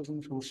 আমাদের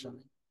কোনো সমস্যা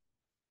নেই।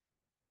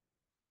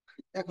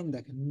 এখন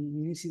দেখেন,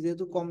 নিচে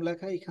যেহেতু কম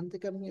লেখা, এখান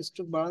থেকে আপনি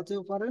স্ট্রোক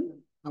বাড়াতেও পারেন,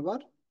 আবার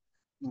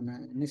মানে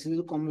নিচে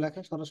যেহেতু কম লেখা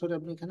সরাসরি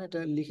আপনি এখানে এটা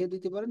লিখে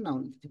দিতে পারেন, নাও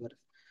লিখতে পারেন।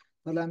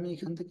 তাহলে আমি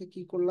এখান থেকে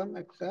কি করলাম,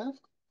 একটা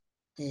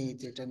এই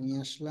যেটা নিয়ে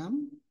আসলাম,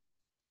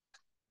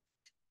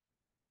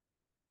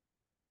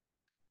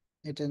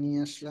 এটা নিয়ে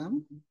আসলাম,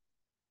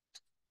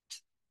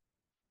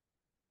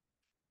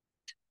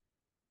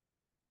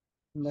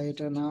 বা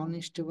এটা নাও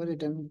নিতে পারে,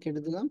 এটা আমি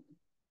কেটে দিলাম।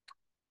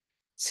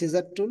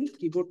 সিজার টুল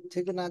কিবোর্ড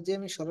থেকে না যে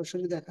আমি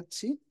সরাসরি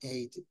দেখাচ্ছি,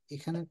 এই যে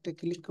এখানে একটা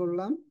ক্লিক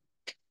করলাম,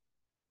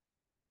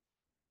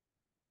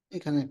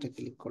 এখানে একটা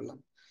ক্লিক করলাম,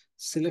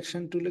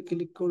 সিলেকশন টুলে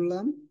ক্লিক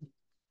করলাম,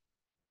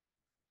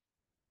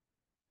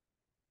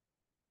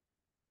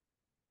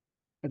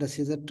 এটা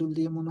সিজার টুল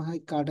দিয়ে মনে হয়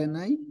কাটে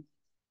নাই,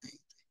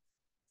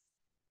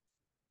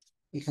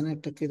 এখানে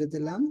একটা কেটে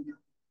দিলাম।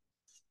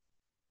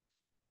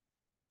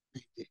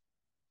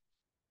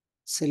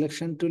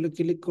 সিলেকশন টুলে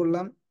ক্লিক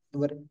করলাম,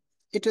 এবার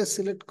এটা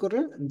সিলেক্ট করে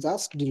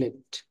জাস্ট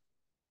ডিলিট।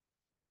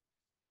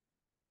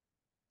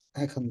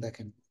 এখন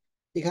দেখেন,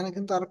 এখানে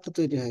কিন্তু আরেকটা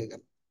তৈরি হয়ে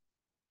গেল,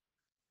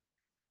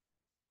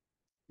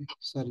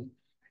 সরি,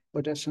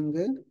 ওইটার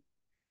সঙ্গে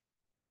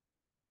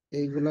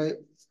এইগুলাই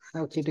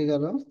কেটে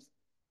গেল,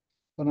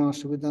 কোনো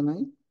অসুবিধা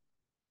নাই।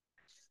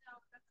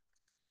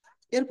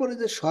 এরপরে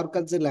যে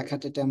সরকার যে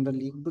লেখাটা, এটা আমরা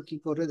লিখবো কি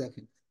করে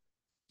দেখেন,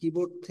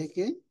 কিবোর্ড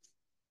থেকে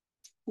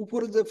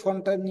উপরে যে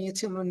ফন্টটা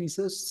নিয়েছি আমরা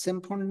নিচে সেম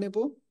ফন্ট নেব,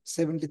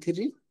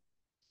 73।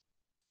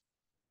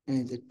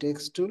 এই যে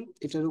টেক্সট টুল,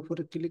 এটার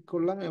উপরে ক্লিক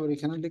করলাম, এবার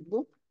এখানে লিখবো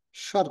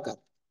সরকার।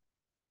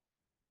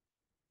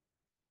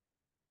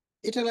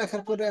 এটা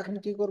লেখার পরে এখন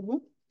কি করব,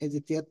 এই যে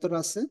 73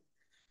 আছে।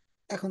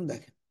 এখন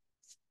দেখেন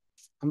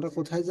আমরা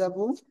কোথায় যাব,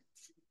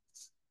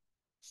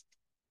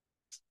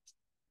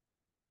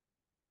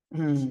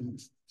 হুম,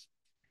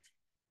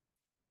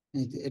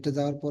 এই যে এটা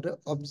যাওয়ার পরে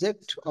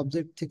অবজেক্ট,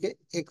 অবজেক্ট থেকে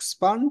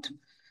এক্সপান্ড,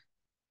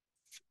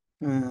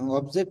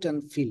 অবজেক্ট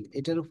এন্ড ফিল,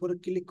 এটার উপরে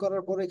ক্লিক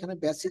করার পরে এখানে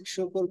বেসিক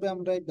শো করবে,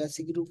 আমরা এই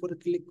বেসিকের উপরে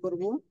ক্লিক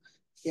করব,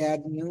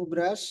 add new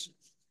brush,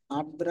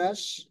 art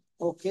brush,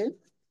 ওকে।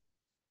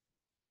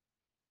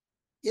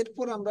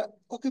 এরপর আমরা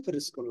ওকে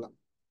প্রেস করলাম,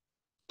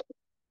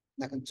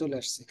 দেখেন চলে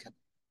আসছে এখানে।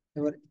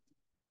 এবার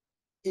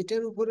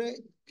এটার উপরে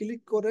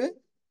ক্লিক করে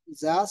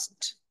জাস্ট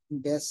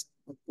ব্যাস,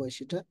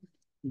 সেটা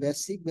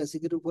বেসিক,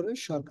 বেসিকের উপরে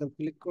সরকার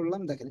ক্লিক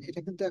করলাম, দেখেন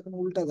এটা কিন্তু এখন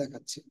উল্টা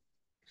দেখাচ্ছে।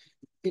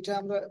 এটা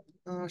আমরা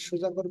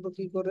সোজা করব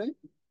কি করে,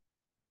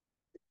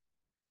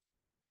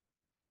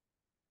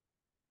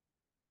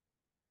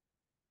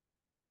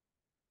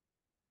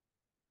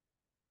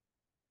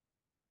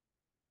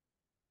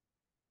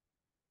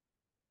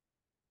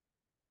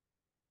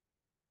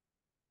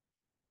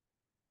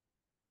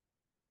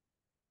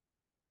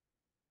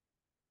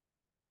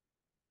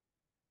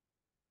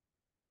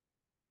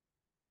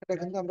 এটা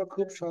কিন্তু আমরা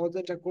খুব সহজে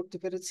এটা করতে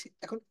পেরেছি।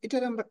 এখন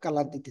এটার আমরা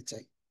কালার দিতে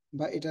চাই,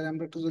 বা এটার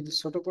আমরা একটু যদি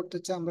ছোট করতে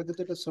চাই, আমরা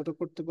কিন্তু এটা ছোট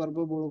করতে পারবো,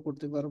 বড়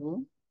করতে পারবো।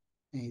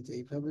 এই যে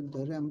এইভাবে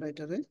ধরে আমরা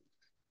এটারে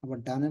আবার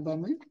ডানে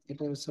বামে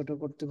এটা ছোট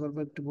করতে পারবো,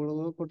 একটু বড়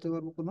বড় করতে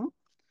পারবো, কোনো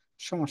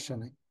সমস্যা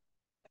নেই।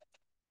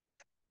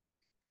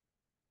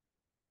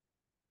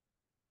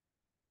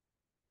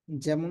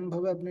 যেমন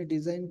ভাবে আপনি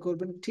ডিজাইন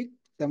করবেন ঠিক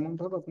তেমন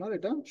ভাবে আপনার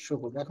এটা শো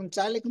করবে। এখন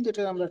চাইলে কিন্তু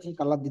এটা আমরা এখন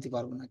কালার দিতে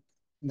পারবো না,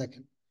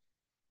 দেখেন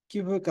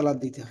কিভাবে কালার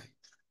দিতে হয়।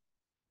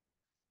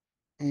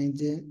 এই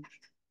যে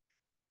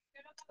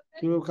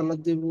কিভাবে কালার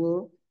দিব,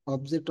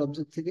 অবজেক্ট,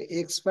 অবজেক্ট থেকে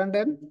এক্সপ্যান্ড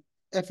এন্ড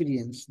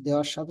অ্যাপিরিয়েন্স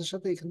দেওয়ার সাথে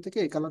সাথে এখান থেকে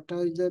এই কালারটা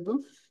হয়ে যাবে।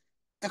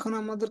 এখন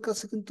আমাদের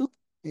কাছে কিন্তু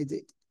এই যে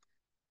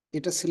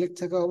এটা সিলেক্ট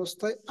থাকা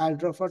অবস্থায় আই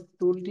ড্রপার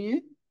টুল নিয়ে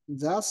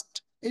জাস্ট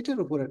এটার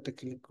উপর একটা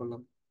ক্লিক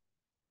করলাম,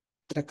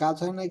 এটা কাজ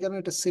হয় না কেন,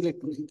 এটা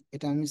সিলেক্ট নেই,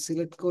 এটা আমি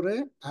সিলেক্ট করে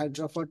আই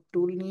ড্রপার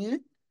টুল নিয়ে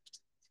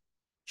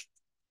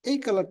এই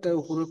কালারটার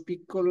উপরে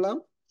পিক করলাম,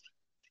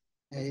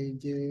 এই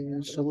যে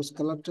সবুজ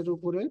কালারটার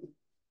উপরে,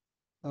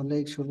 তাহলে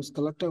এই সবুজ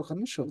কালারটা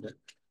ওখানে শোবে।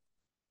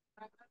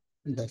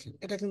 দেখেন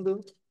এটা কিন্তু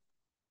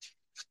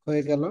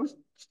হয়ে গেল।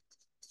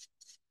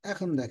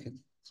 এখন দেখেন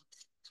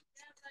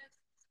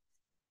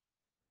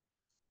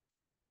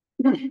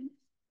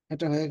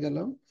এটা হয়ে গেল।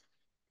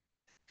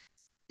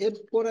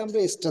 এরপরে আমরা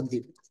স্টার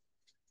দিব,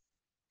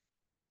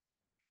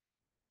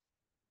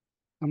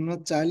 আমরা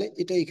চাইলে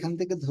এটা এখান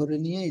থেকে ধরে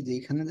নিয়ে এই যে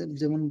এখানে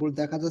যেমন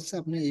দেখা যাচ্ছে,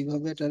 আপনি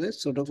এইভাবে এটারে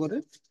ছোট করে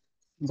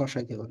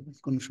বসাইতে পারবেন,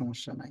 কোনো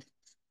সমস্যা নাই।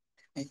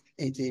 এই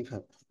এই যে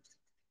এইভাবে,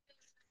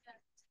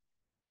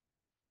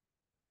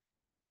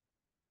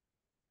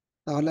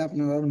 তাহলে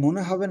আপনার আর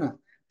মনে হবে না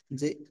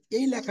যে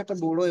এই লেখাটা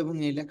বড় এবং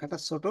এই লেখাটা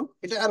ছোট।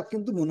 এটা আর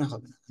কিন্তু মনে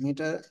হবে না। আমি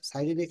এটা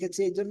সাইডে রেখেছি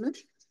এই জন্য,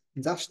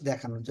 জাস্ট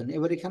দেখানোর জন্য।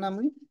 এবার এখানে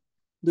আমি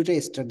দুইটা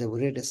স্টার দেবো,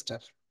 রেড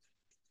স্টার।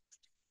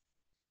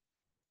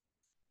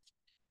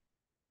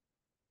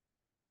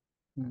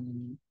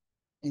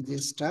 এই যে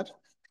স্টার,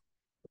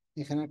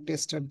 এখানে একটা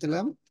স্টার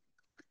দিলাম।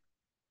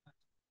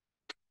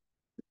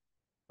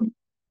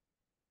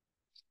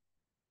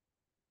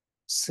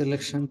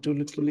 সিলেকশন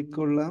টুলে ক্লিক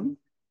করলাম,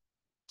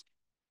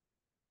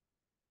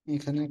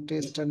 এখানে একটা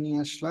স্টার নিয়ে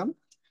আসলাম।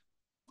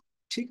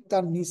 ঠিক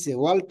তার নিচে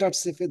ওয়াল্টার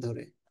সেফে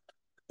ধরে,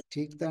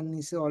 ঠিক তার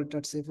নিচে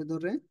অল্টার সেফে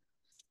ধরে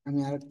আমি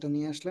আরেকটা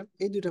নিয়ে আসলাম।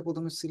 এই দুইটা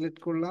প্রথমে সিলেক্ট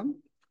করলাম,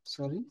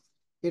 সরি,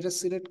 এটা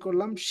সিলেক্ট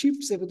করলাম,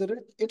 শিফট চেপে ধরে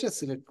এটা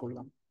সিলেক্ট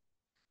করলাম।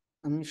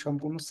 আমি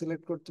সম্পূর্ণ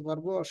সিলেক্ট করতে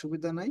পারবো,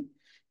 অসুবিধা নাই।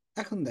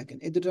 এখন দেখেন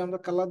এই দুটো আমরা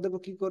কালার দেবো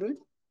কি করে।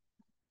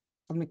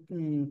 আপনি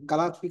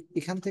কালার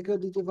এখান থেকেও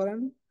দিতে পারেন,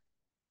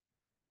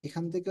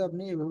 এখান থেকে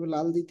আপনি এভাবে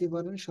লাল দিতে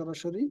পারেন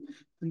সরাসরি,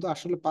 কিন্তু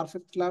আসলে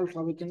পারফেক্ট লাল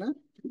হবে কিনা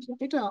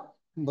এটা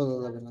বোঝা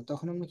যাবে না।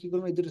 তখন আপনি কি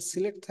করবেন, এই দুটো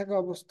সিলেক্ট থাকা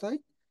অবস্থায়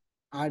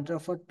আই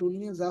ড্রপার টুল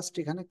নিয়ে জাস্ট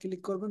এখানে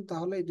ক্লিক করবেন,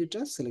 তাহলে এই দুইটা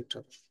সিলেক্ট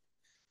হবে।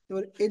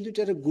 এবার এই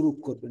দুইটারে গ্রুপ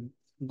করবেন।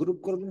 গ্রুপ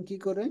করবেন কি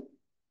করে,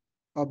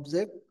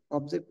 অবজেক্ট,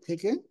 অবজেক্ট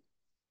থেকে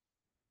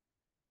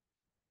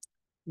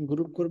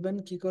গ্রুপ করবেন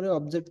কি করে,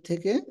 অবজেক্ট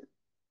থেকে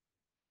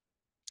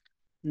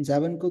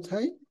যাবেন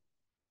কোথায়,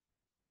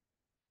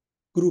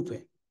 গ্রুপে।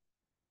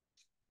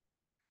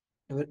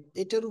 এবার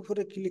এটার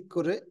উপরে ক্লিক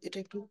করে এটা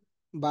একটু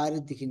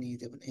বাইরের দিকে নিয়ে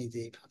যাবেন, এই যে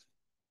এইভাবে।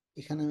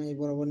 এখানে আমি এই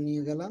বরাবর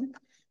নিয়ে গেলাম।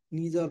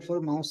 নিয়ে যাওয়ার পর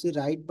মাউসের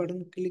রাইট বাটন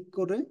ক্লিক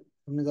করে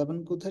আপনি যাবেন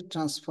কোথায়,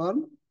 ট্রান্সফর্ম।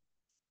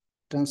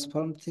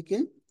 ট্রান্সফর্ম থেকে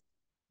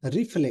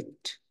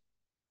রিফ্লেক্ট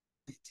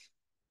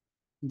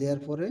দেওয়ার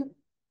পরে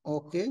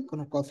ওকে,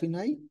 কোনো কপি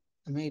নাই,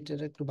 আমি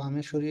এটার একটু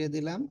বামে সরিয়ে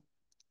দিলাম।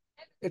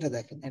 এটা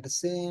দেখেন, এটা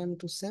সেম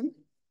টু সেম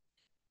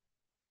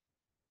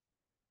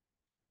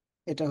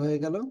এটা হয়ে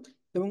গেল।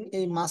 এবং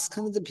এই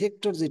মাঝখানে যে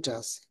ভেক্টর যেটা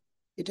আছে,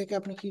 এটাকে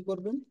আপনি কি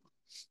করবেন,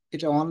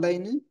 এটা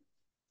অনলাইনে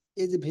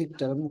এই যে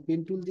ভেক্টর আপনি পেন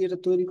টুল দিয়ে এটা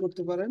তৈরি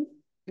করতে পারেন।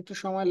 একটু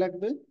সময়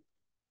লাগবে।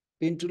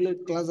 পেন টুলের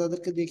ক্লাস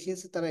যাদেরকে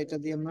দেখিয়েছে তারা এটা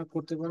দিয়ে আমরা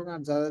করতে পারেন,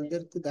 আর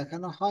যাদেরকে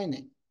দেখানো হয় না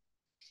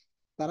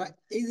তারা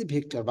এই যে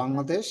ভেক্টর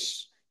বাংলাদেশ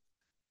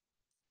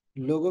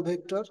লোগো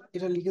ভেক্টর,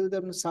 এটা লিখে যদি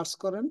আপনি সার্চ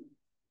করেন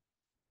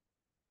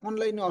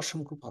অনলাইনে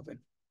অসংখ্য পাবেন।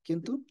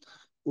 কিন্তু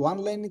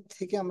অনলাইনে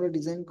থেকে আমরা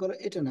ডিজাইন করে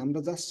এটা না, আমরা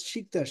জাস্ট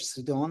শিখতে আসছি।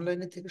 যদি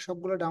অনলাইনে থেকে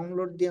সবগুলো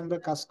ডাউনলোড দিয়ে আমরা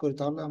কাজ করি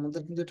তাহলে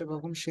আমাদের কিন্তু এটা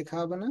কখনো শেখা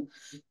হবে না।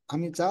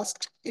 আমি জাস্ট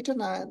এটা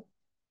না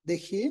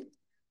দেখিয়ে,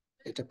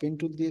 এটা পেন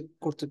টুল দিয়ে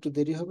করতে একটু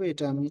দেরি হবে,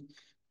 এটা আমি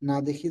না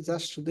দেখি,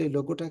 জাস্ট শুধু এই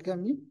লোগোটাকে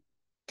আমি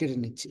কেটে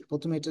নিচ্ছি।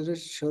 প্রথমে এটা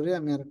সরে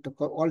আমি আর একটা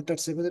অল্টার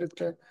সেভের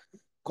একটা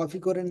কপি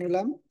করে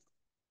নিলাম,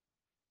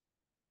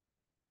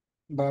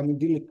 বা আমি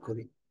ডিলিট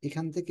করি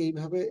এখান থেকে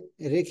এইভাবে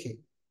রেখে,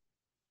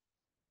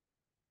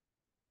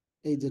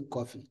 এই যে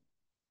কপি,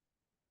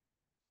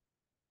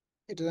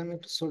 এটা আমি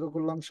একটু ছোট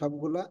করলাম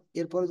সবগুলা।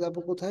 এরপরে যাব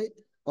কোথায়,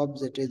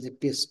 অবজেক্ট, এই যে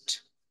পেস্ট,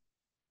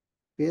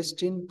 পেস্ট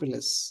ইন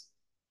প্লেস,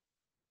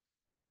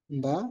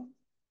 বা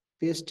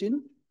পেস্ট ইন,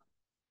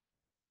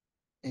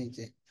 এই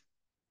যে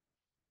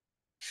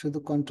শুধু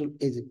কন্ট্রোল,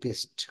 এই যে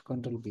পেস্ট,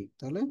 কন্ট্রোল বি,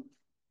 তাহলে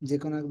যে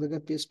কোনো এক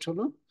জায়গায় পেস্ট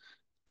হলো।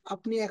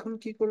 আপনি এখন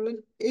কি করলেন,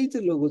 এই যে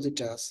লোগো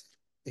যেটা আছে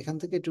এখান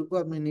থেকে এটুকু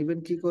আপনি নেবেন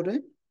কি করে,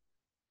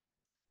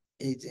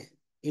 এই যে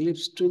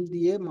এলিপস টুল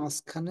দিয়ে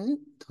মাঝখানে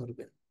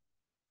ধরবেন,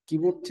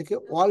 কিবোর্ড থেকে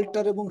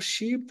অল্টার এবং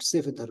শিফট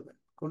চেপে ধরবেন,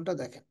 কোনটা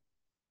দেখেন,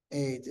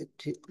 এই যে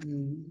ঠিক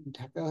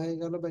ঢাকা হয়ে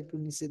গেল, বা একটু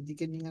নিচের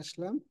দিকে নিয়ে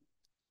আসলাম।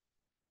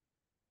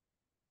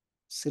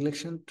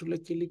 সিলেকশন টুলে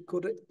ক্লিক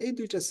করে এই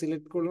দুইটা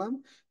সিলেক্ট করলাম।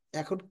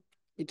 এখন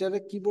এটারে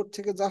কিবোর্ড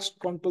থেকে জাস্ট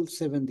কন্ট্রোল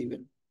 7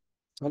 দিবেন,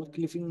 তাহলে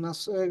ক্লিপিং মাস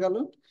হয়ে গেল।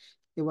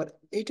 এবার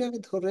এইটাকে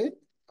ধরে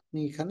আপনি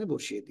এখানে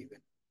বসিয়ে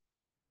দিবেন।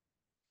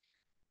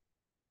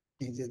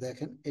 এই যে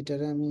দেখেন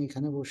এটারে আমি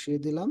এখানে বসিয়ে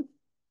দিলাম,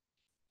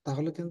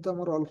 তাহলে কিন্তু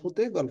আমার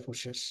অল্পতে গল্প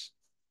শেষ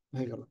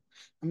হয়ে গেল।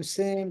 আমি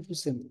সেম টু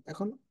সেম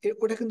এখন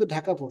ওটা কিন্তু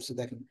ঢাকা পড়ছে,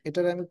 দেখেন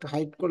এটারে আমি একটু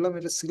হাইট করলাম,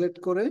 এটা সিলেক্ট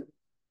করে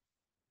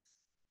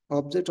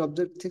অবজেক্ট,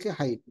 অবজেক্ট থেকে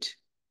হাইট,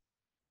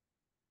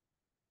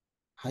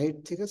 হাইট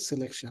থেকে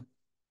সিলেকশন,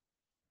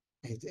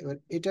 এই যে এবার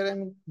এটার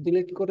আমি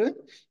ডিলিট করে,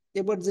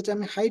 এবার যেটা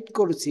আমি হাইড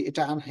করেছি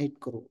এটা আনহাইড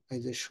করবো, এই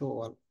যে শো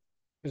অল,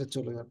 এটা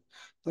চলে গেল।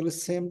 তাহলে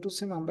সেম টু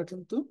সেম আমরা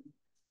কিন্তু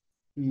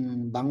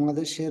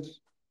বাংলাদেশের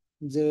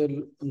যে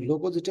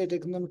লোগো যেটা, এটা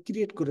কিন্তু আমি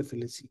ক্রিয়েট করে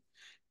ফেলেছি।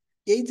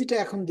 এই যেটা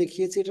এখন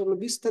দেখিয়েছি এটা হলো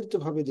বিস্তারিত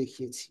ভাবে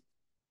দেখিয়েছি।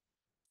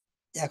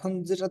 এখন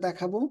যেটা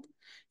দেখাবো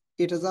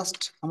এটা জাস্ট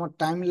আমার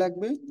টাইম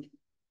লাগবে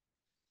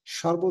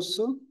সর্বোচ্চ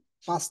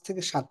 5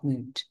 থেকে 7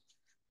 মিনিট,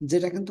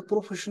 যেটা কিন্তু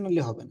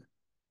প্রফেশনালি হবে না।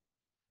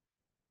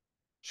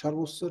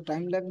 সর্বোচ্চ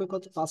টাইম লাগবে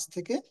কত, 5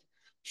 থেকে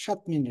 7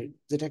 মিনিট,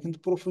 যেটা কিন্তু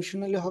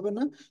প্রফেশনালি হবে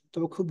না,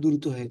 তবে খুব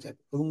দ্রুত হয়ে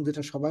যাবে, এবং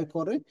যেটা সবাই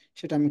করে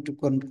সেটা আমি একটু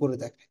করে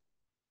দেখাই।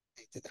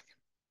 এই যে দেখেন,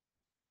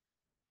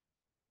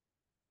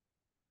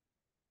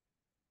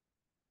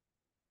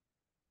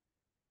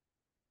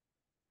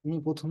 আমি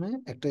প্রথমে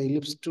একটা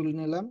ইলিপস টুল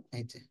নিলাম,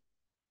 এই যে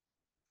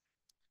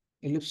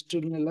ইলিপস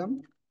টুল নিলাম,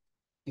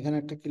 এখানে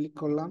একটা ক্লিক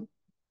করলাম,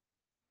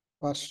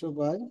 500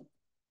 বাই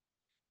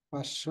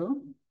 500।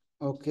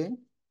 ওকে।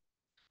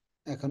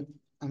 এখন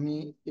আমি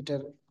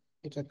এটার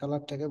এটা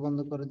কালারটাকে বন্ধ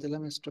করে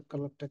দিলাম, স্টক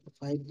কালারটাকে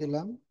 5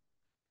 দিলাম।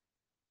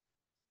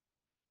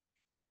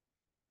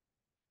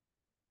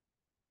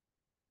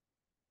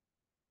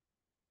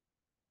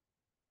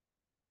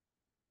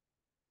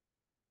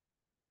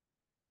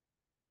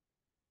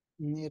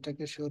 নিয়ে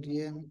এটাকে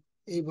সরিয়ে আমি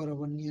এই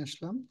বরাবর নিয়ে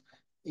আসলাম।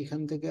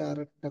 এখান থেকে আর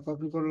একটা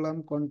কপি করলাম,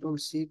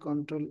 Ctrl+C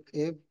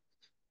Ctrl+F,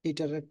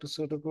 এটার একটু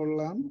ছোট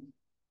করলাম,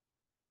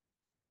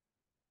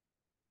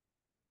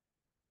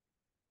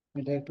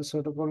 এটা একটু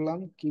ছোট করলাম,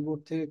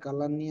 কিবোর্ড থেকে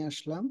কালার নিয়ে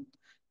আসলাম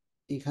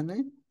এখানে।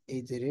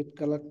 এই যে রেড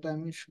কালারটা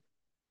আমি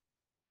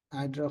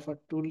আইড্রাফার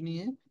টুল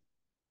নিয়ে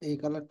এই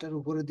কালারটার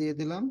উপরে দিয়ে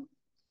দিলাম,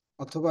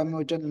 অথবা আমি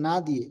ওইটা না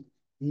দিয়ে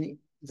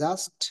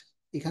জাস্ট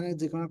এখানে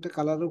যে কোনো একটা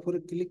কালারের উপরে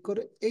ক্লিক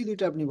করে এই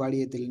দুইটা আপনি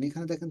বাড়িয়ে দিলেন।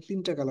 এখানে দেখেন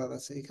তিনটা কালার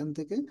আছে, এখান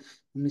থেকে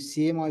আপনি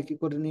CMY কি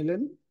করে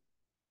নিলেন,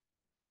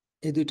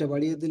 এই দুইটা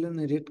বাড়িয়ে দিলেন,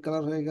 রেড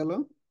কালার হয়ে গেল,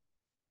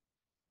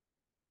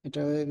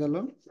 এটা হয়ে গেল।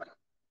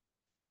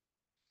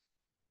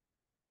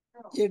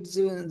 এর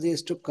যে যে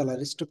স্টক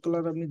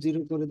কালার আপনি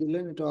 0 করে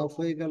দিলেন, এটা অফ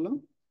হয়ে গেল।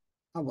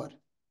 আবার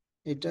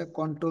এটা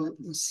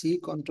Ctrl+C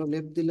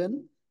Ctrl+F দিলেন,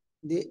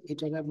 দিয়ে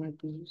এটাকে আপনি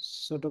একটু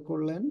ছোট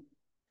করলেন,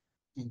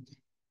 এই যে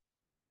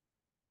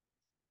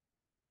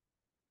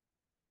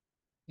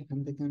এখান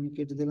থেকে আমি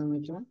কেটে দিলাম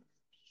এটা।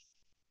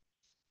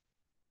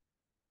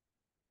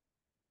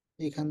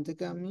 এখান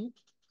থেকে আমি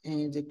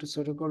এই যে একটু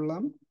ছোট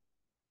করলাম,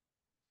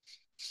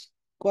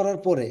 করার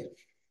পরে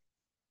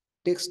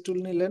টেক্সট টুল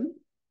নিলেন,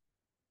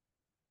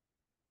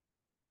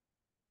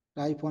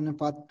 আইফোনে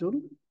পাথ টুল,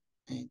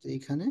 এই যে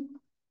এখানে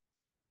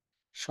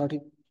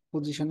সঠিক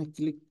পজিশনে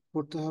ক্লিক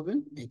করতে হবে,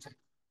 এই যে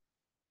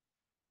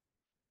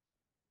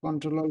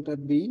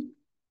Ctrl+Alt+B,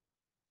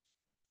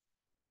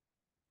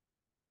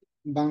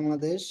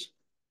 বাংলাদেশ,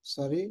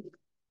 সরি,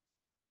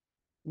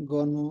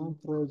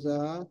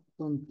 গণপ্রজাতন্ত্রী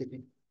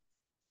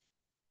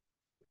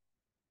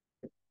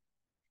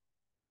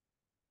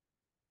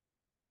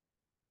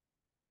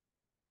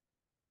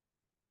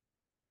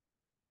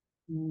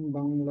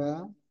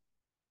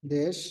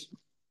বাংলাদেশ।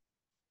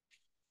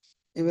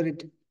 এবার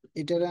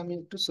এটারে আমি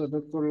একটু ছোট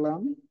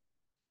করলাম,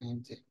 এই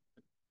যে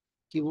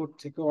কিবোর্ড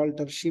থেকে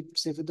Alt+Shift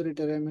চেপে ধরে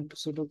এটারে আমি একটু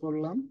ছোট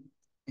করলাম,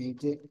 এই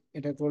যে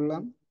এটা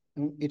করলাম।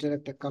 এবং এটার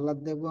একটা কালার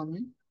দেব আমি,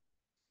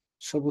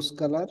 সবুজ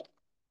কালার।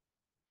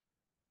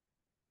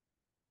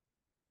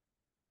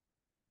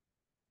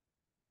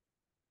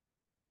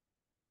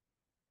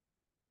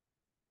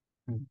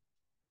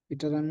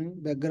 এটার আমি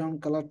ব্যাকগ্রাউন্ড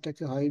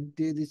কালারটাকে হোয়াইট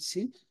দিয়ে দিচ্ছি,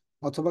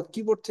 অথবা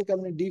কিবোর্ড থেকে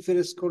আপনি ডি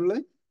প্রেস করলে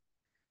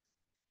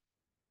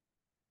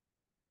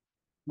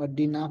বা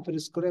ডি না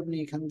প্রেস করে আপনি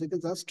এখান থেকে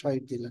জাস্ট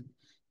হোয়াইট দিলেন,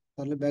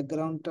 তাহলে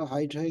ব্যাকগ্রাউন্ডটা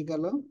হোয়াইট হয়ে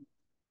গেল।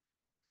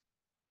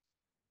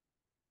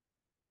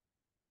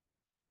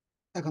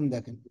 এখন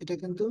দেখেন এটা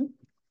কিন্তু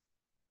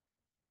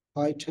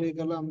হোয়াইট হয়ে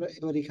গেল। আমরা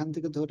এবার এখান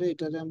থেকে ধরে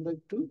এটারে আমরা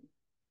একটু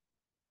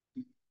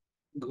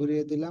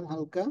ঘুরিয়ে দিলাম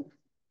হালকা।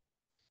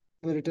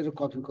 এবার এটারে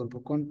কপি করব,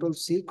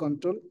 Ctrl+C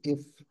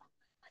Ctrl+F।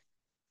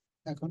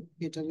 এখন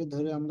এটাকে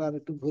ধরে আমরা আর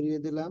একটু ঘুরিয়ে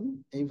দিলাম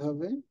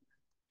এইভাবে,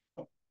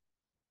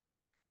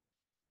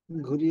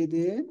 ঘুরিয়ে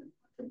দিয়ে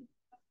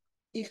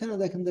এখানে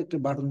দেখেন যে একটা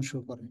বাটন শো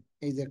করে,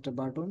 এই যে একটা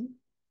বাটন,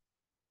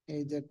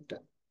 এই যে একটা,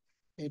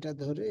 এটা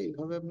ধরে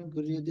এইভাবে আপনি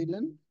ঘুরিয়ে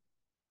দিলেন,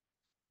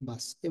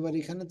 বাস। এবার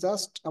এখানে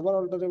জাস্ট আবার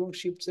অল্টার এবং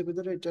শিফট চেপে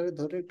ধরে এটারে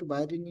ধরে একটু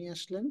বাইরে নিয়ে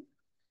আসলেন,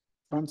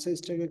 ফ্রন্ট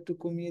সাইজটাকে একটু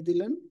কমিয়ে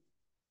দিলেন।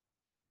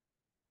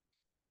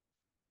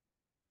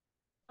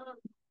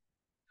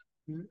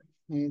 হুম,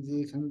 এই যে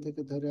এখান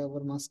থেকে ধরে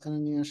আবার মাঝখানে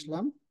নিয়ে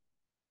আসলাম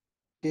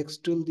টেক্সট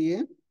টুল দিয়ে।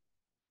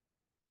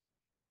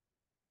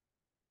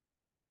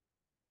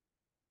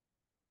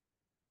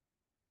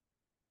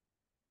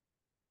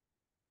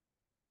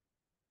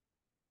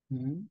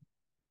 হুম,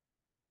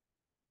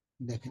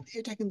 দেখেন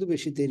এটা কিন্তু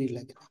বেশি দেরি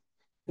লাগে না।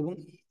 এবং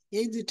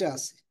এই যেটা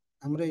আছে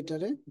আমরা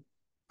এটারে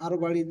আরো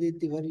বাড়িয়ে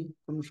দিতে পারি,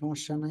 কোনো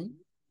সমস্যা নাই।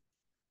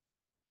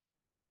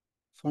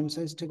 ফন্ট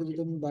সাইজটাকে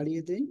যদি আমি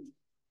বাড়িয়ে দেই,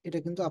 এটা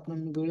কিন্তু আপনার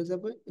বেড়ে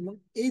যাবে। এবং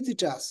এই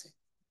যেটা আছে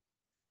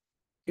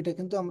এটা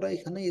কিন্তু আমরা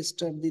এখানে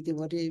স্টার দিতে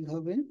পারি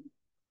এইভাবে।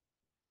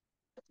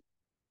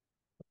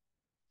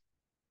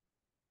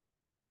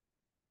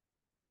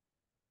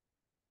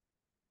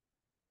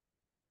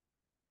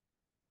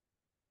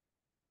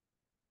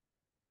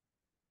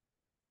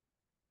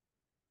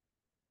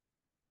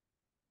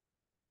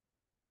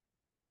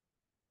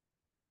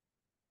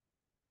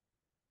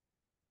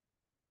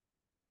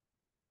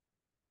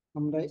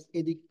 আমরা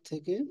এদিক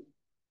থেকে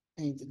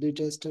এই যে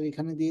দুইটা স্টার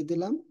এখানে দিয়ে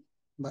দিলাম,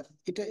 বা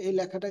এটা এই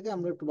লেখাটাকে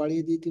আমরা একটু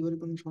বাড়িয়ে দিতে পারি,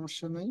 কোনো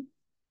সমস্যা নাই।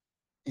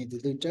 এই যে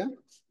দুইটা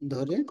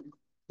ধরে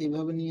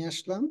এইভাবে নিয়ে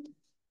আসলাম,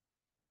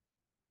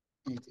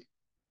 এই যে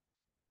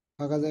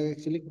ফাঁকা জায়গায়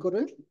ক্লিক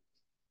করে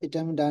এটা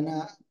আমি ডানে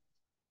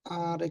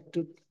আর একটু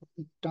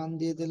টান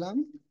দিয়ে দিলাম।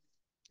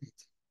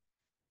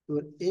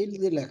 এবার এই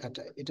যে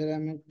লেখাটা এটা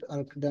আমি আর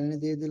একটু ডানে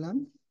দিয়ে দিলাম,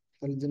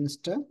 তাহলে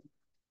জিনিসটা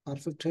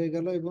পারফেক্ট হয়ে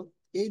গেল। এবং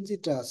এই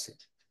যেটা আছে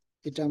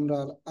এটা আমরা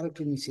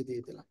আরেকটু নিচে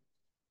দিয়ে দিলাম,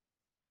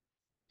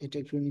 এটা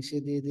একটু নিচে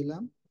দিয়ে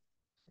দিলাম,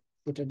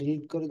 এটা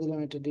ডিলিট করে দিলাম,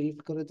 এটা ডিলিট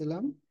করে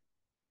দিলাম।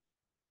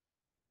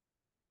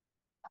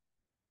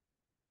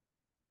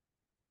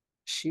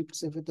 শিফট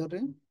চেপে ধরে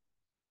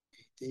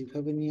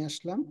এইভাবে নিয়ে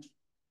আসলাম,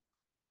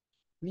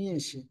 নিয়ে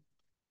এসে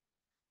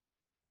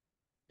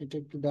এটা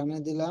একটু ডানে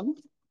দিলাম।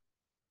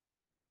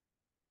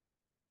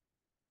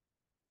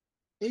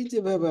 এই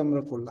যেভাবে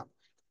আমরা করলাম,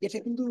 এটা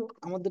কিন্তু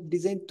আমাদের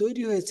ডিজাইন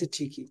তৈরি হয়েছে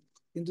ঠিকই,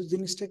 কিন্তু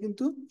জিনিসটা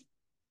কিন্তু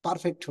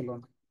পারফেক্ট হলো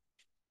না।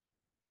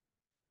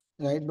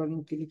 রাইট বাটন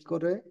ক্লিক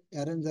করে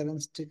অ্যারেঞ্জ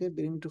অ্যারেঞ্জ থেকে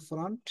ব্রিং টু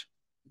ফ্রন্ট।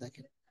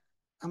 দেখেন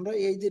আমরা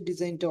এই যে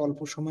ডিজাইনটা অল্প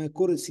সময়ে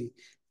করেছি,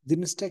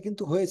 জিনিসটা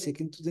কিন্তু হয়েছে,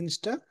 কিন্তু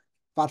জিনিসটা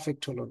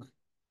পারফেক্ট হলো না।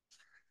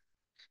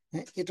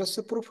 হ্যাঁ, এটা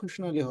হচ্ছে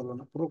প্রফেশনালি হলো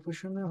না।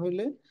 প্রফেশনাল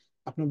হলে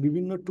আপনি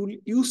বিভিন্ন টুল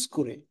ইউজ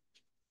করে,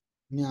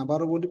 আমি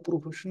আবারও বলি,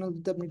 প্রফেশনাল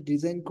যদি আপনি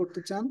ডিজাইন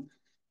করতে চান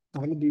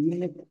তাহলে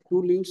বিভিন্ন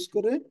টুল ইউজ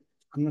করে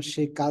আপনার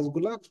সেই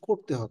কাজগুলা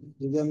করতে হবে।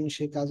 যদি আপনি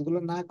সেই কাজগুলো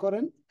না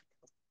করেন,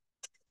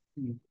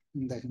 হুম,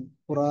 দেখেন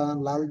পুরা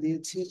লাল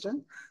দিয়েছি এটা,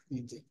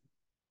 এই যে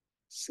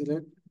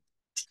সিলেক্ট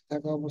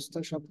থাকা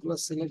অবস্থায় সবগুলো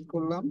সিলেক্ট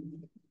করলাম।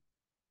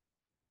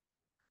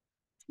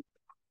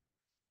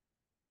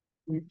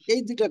 এই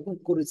দুটা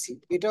করেছি,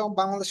 এটাও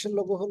বাংলাদেশের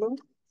লোগো হলো।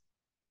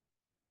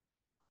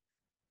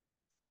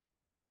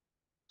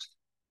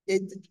 এই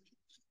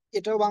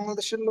এটাও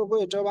বাংলাদেশের লোগো,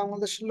 এটাও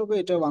বাংলাদেশের লোগো,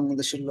 এটাও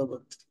বাংলাদেশের লোগো।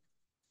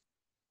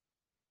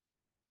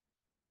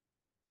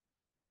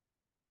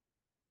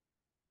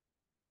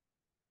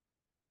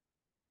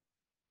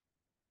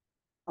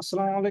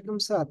 আসসালামু আলাইকুম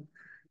স্যার।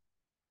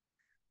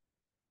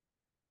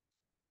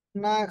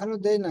 না এখনো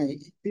দেই নাই,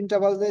 3টা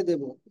বাজলেই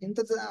দেবো,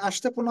 কিন্তু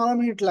আসতে 15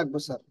 মিনিট লাগবে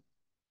স্যার।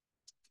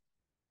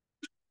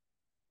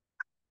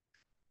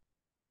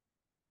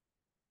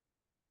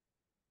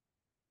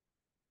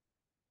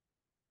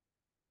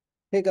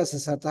 ঠিক আছে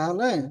স্যার,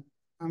 তাহলে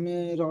আমি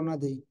রওনা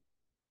দিই।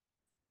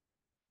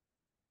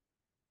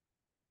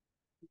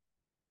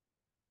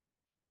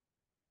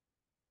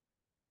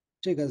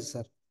 ঠিক আছে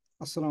স্যার।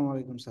 আসসালামু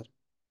আলাইকুম স্যার।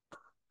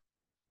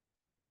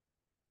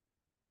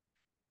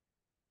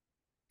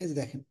 এই যে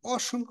দেখেন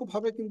অসংখ্য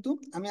ভাবে কিন্তু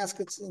আমি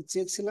আজকে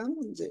চেয়েছিলাম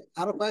যে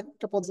আরো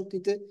কয়েকটা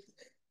পদ্ধতিতে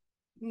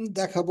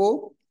দেখাবো।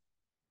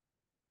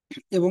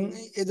 এবং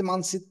এই যে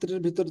মানচিত্রের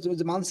ভিতরে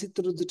যে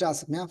মানচিত্র যেটা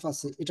আছে, ম্যাপ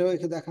আছে, এটাও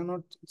একে দেখানোর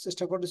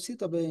চেষ্টা করেছি।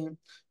 তবে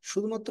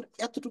শুধুমাত্র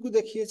এতটুকু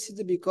দেখিয়েছি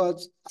যে বিকজ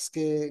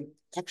আজকে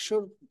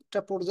 100টা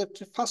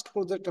প্রজেক্টের ফার্স্ট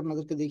প্রজেক্ট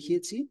আপনাদেরকে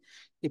দেখিয়েছি।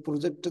 এই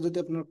প্রজেক্টটা যদি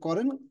আপনারা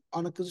করেন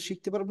অনেক কিছু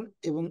শিখতে পারবেন,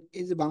 এবং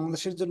এই যে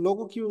বাংলাদেশের যে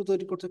লোগো কিভাবে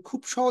তৈরি করতে হয়,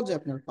 খুব সহজে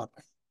আপনারা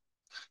পারবেন।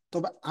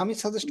 তবে আমি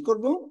সাজেস্ট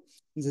করব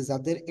যে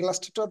যাদের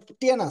ইলাস্ট্রেটর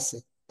 10 আছে,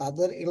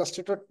 তাদের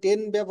ইলাস্ট্রেটর 10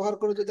 ব্যবহার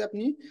করে যদি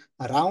আপনি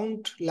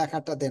রাউন্ড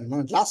লেখাটা দেন,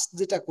 মানে লাস্ট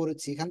যেটা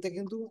করেছি এখান থেকে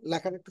কিন্তু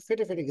লেখাটা একটু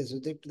ফেটে ফেটে গেছে,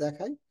 যদি একটু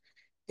দেখাই।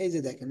 এই যে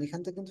দেখেন এখান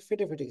থেকে কিন্তু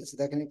ফেটে ফেটে গেছে,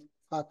 দেখেন একটু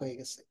ফাঁক হয়ে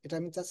গেছে। এটা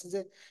আমি চাচ্ছি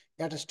যে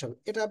অ্যাটাচড হবে।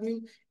 এটা আপনি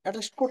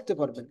অ্যাটাচ করতে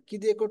পারবেন, কি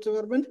দিয়ে করতে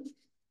পারবেন?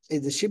 এই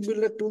যে শিপ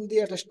বিল্ডার টুল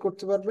দিয়ে অ্যাটাচ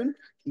করতে পারবেন,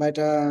 বা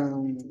এটা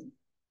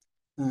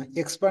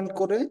এক্সপ্যান্ড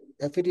করে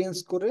অ্যাফিরিয়েন্স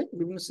করে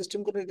বিভিন্ন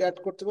সিস্টেম করে অ্যাড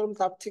করতে পারবেন।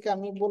 তার থেকে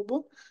আমি বলবো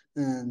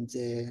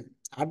যে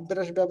আর্ট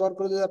ব্রাশ ব্যবহার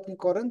করে যদি আপনি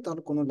করেন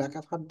তাহলে কোনো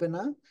লেখা ফাটবে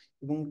না,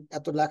 এবং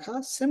এত লেখা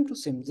সেম টু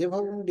সেম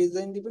যেভাবে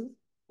ডিজাইন দিবেন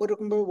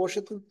ওইরকম ভাবে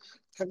বসে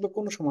থাকবে,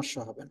 কোনো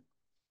সমস্যা হবে না।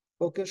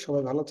 ওকে,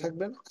 সবাই ভালো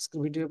থাকবেন। আজকের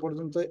ভিডিও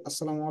পর্যন্ত।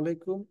 আসসালামু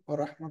আলাইকুম ওয়া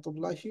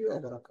রাহমাতুল্লাহি ওয়া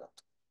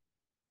বারাকাতুহু।